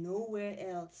moment and nowhere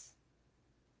else.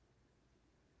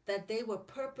 That they were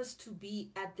purposed to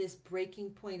be at this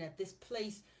breaking point, at this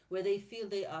place where they feel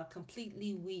they are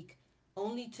completely weak,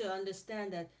 only to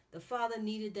understand that the Father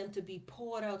needed them to be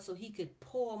poured out so he could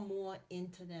pour more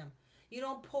into them. You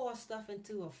don't pour stuff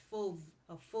into a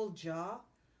full jar,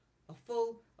 a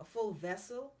full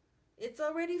vessel. It's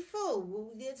already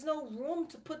full. There's no room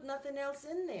to put nothing else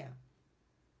in there.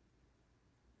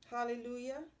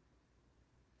 Hallelujah.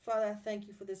 Father, I thank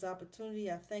you for this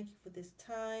opportunity. I thank you for this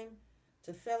time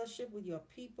to fellowship with your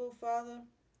people, Father.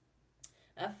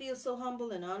 I feel so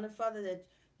humble and honored, Father, that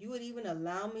you would even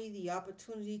allow me the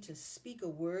opportunity to speak a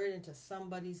word into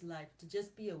somebody's life, to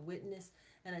just be a witness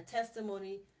and a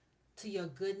testimony to your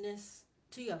goodness,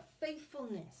 to your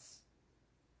faithfulness,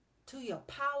 to your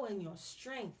power and your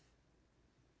strength.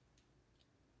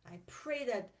 I pray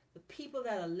that the people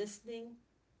that are listening,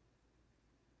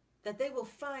 that they will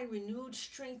find renewed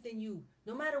strength in you,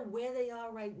 no matter where they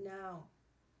are right now.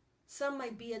 Some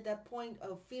might be at that point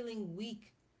of feeling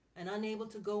weak and unable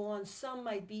to go on. Some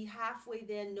might be halfway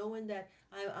there knowing that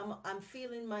I'm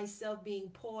feeling myself being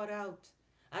poured out.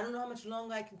 I don't know how much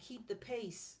longer I can keep the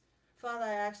pace. Father,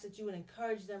 I ask that you would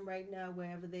encourage them right now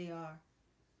wherever they are.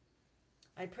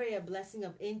 I pray a blessing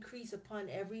of increase upon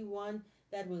everyone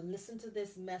that will listen to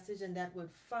this message and that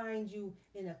would find you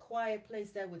in a quiet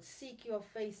place, that would seek your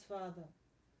face, Father.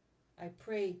 I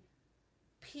pray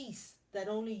peace that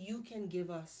only you can give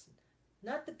us.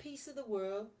 Not the peace of the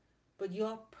world, but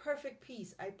your perfect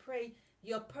peace. I pray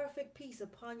your perfect peace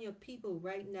upon your people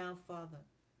right now, Father.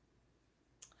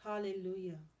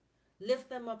 Hallelujah. Lift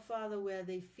them up, Father, where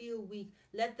they feel weak.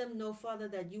 Let them know, Father,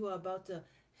 that you are about to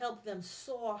help them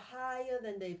soar higher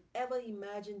than they've ever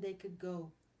imagined they could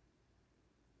go.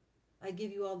 I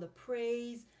give you all the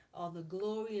praise, all the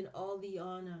glory, and all the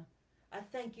honor. I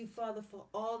thank you, Father, for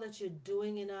all that you're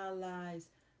doing in our lives,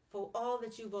 for all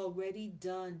that you've already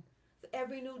done, for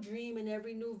every new dream and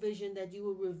every new vision that you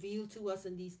will reveal to us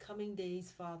in these coming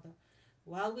days, Father.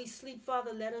 While we sleep,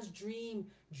 Father, let us dream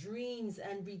dreams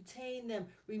and retain them.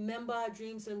 Remember our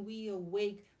dreams when we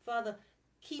awake. Father,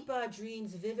 keep our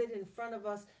dreams vivid in front of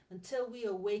us until we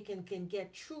awake and can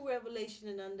get true revelation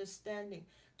and understanding.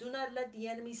 Do not let the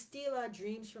enemy steal our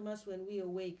dreams from us when we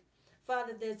awake.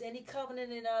 Father, if there's any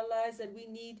covenant in our lives that we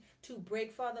need to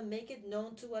break, Father, make it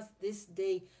known to us this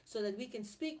day so that we can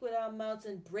speak with our mouths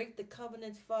and break the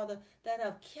covenants, Father, that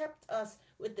have kept us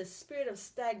with the spirit of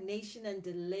stagnation and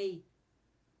delay.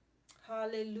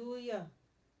 Hallelujah.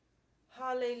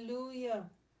 Hallelujah.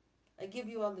 I give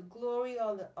you all the glory,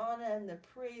 all the honor, and the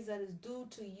praise that is due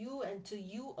to you and to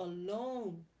you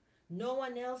alone. No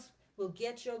one else will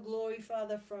get your glory,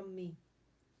 Father, from me.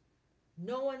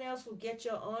 No one else will get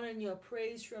your honor and your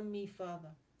praise from me, Father.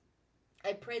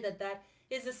 I pray that that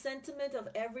is the sentiment of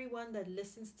everyone that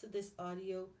listens to this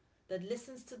audio, that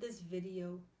listens to this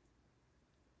video,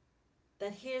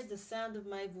 that hears the sound of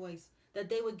my voice, that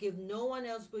they would give no one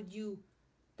else but you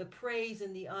the praise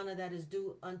and the honor that is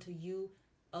due unto you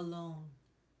alone.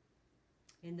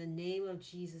 In the name of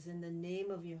Jesus, in the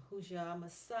name of Yahushua, our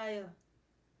Messiah.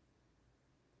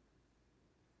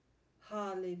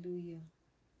 Hallelujah.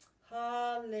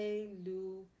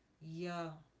 Hallelujah.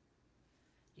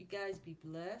 You guys be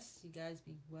blessed. You guys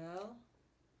be well.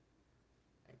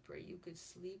 I pray you could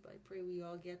sleep. I pray we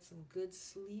all get some good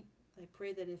sleep. I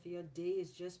pray that if your day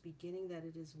is just beginning, that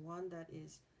it is one that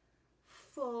is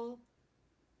full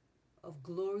of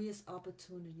glorious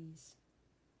opportunities.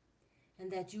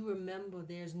 And that you remember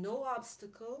there's no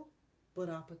obstacle but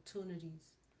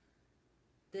opportunities.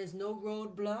 There's no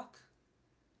roadblock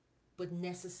but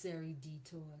necessary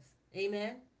detours.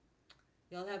 Amen.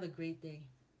 Y'all have a great day.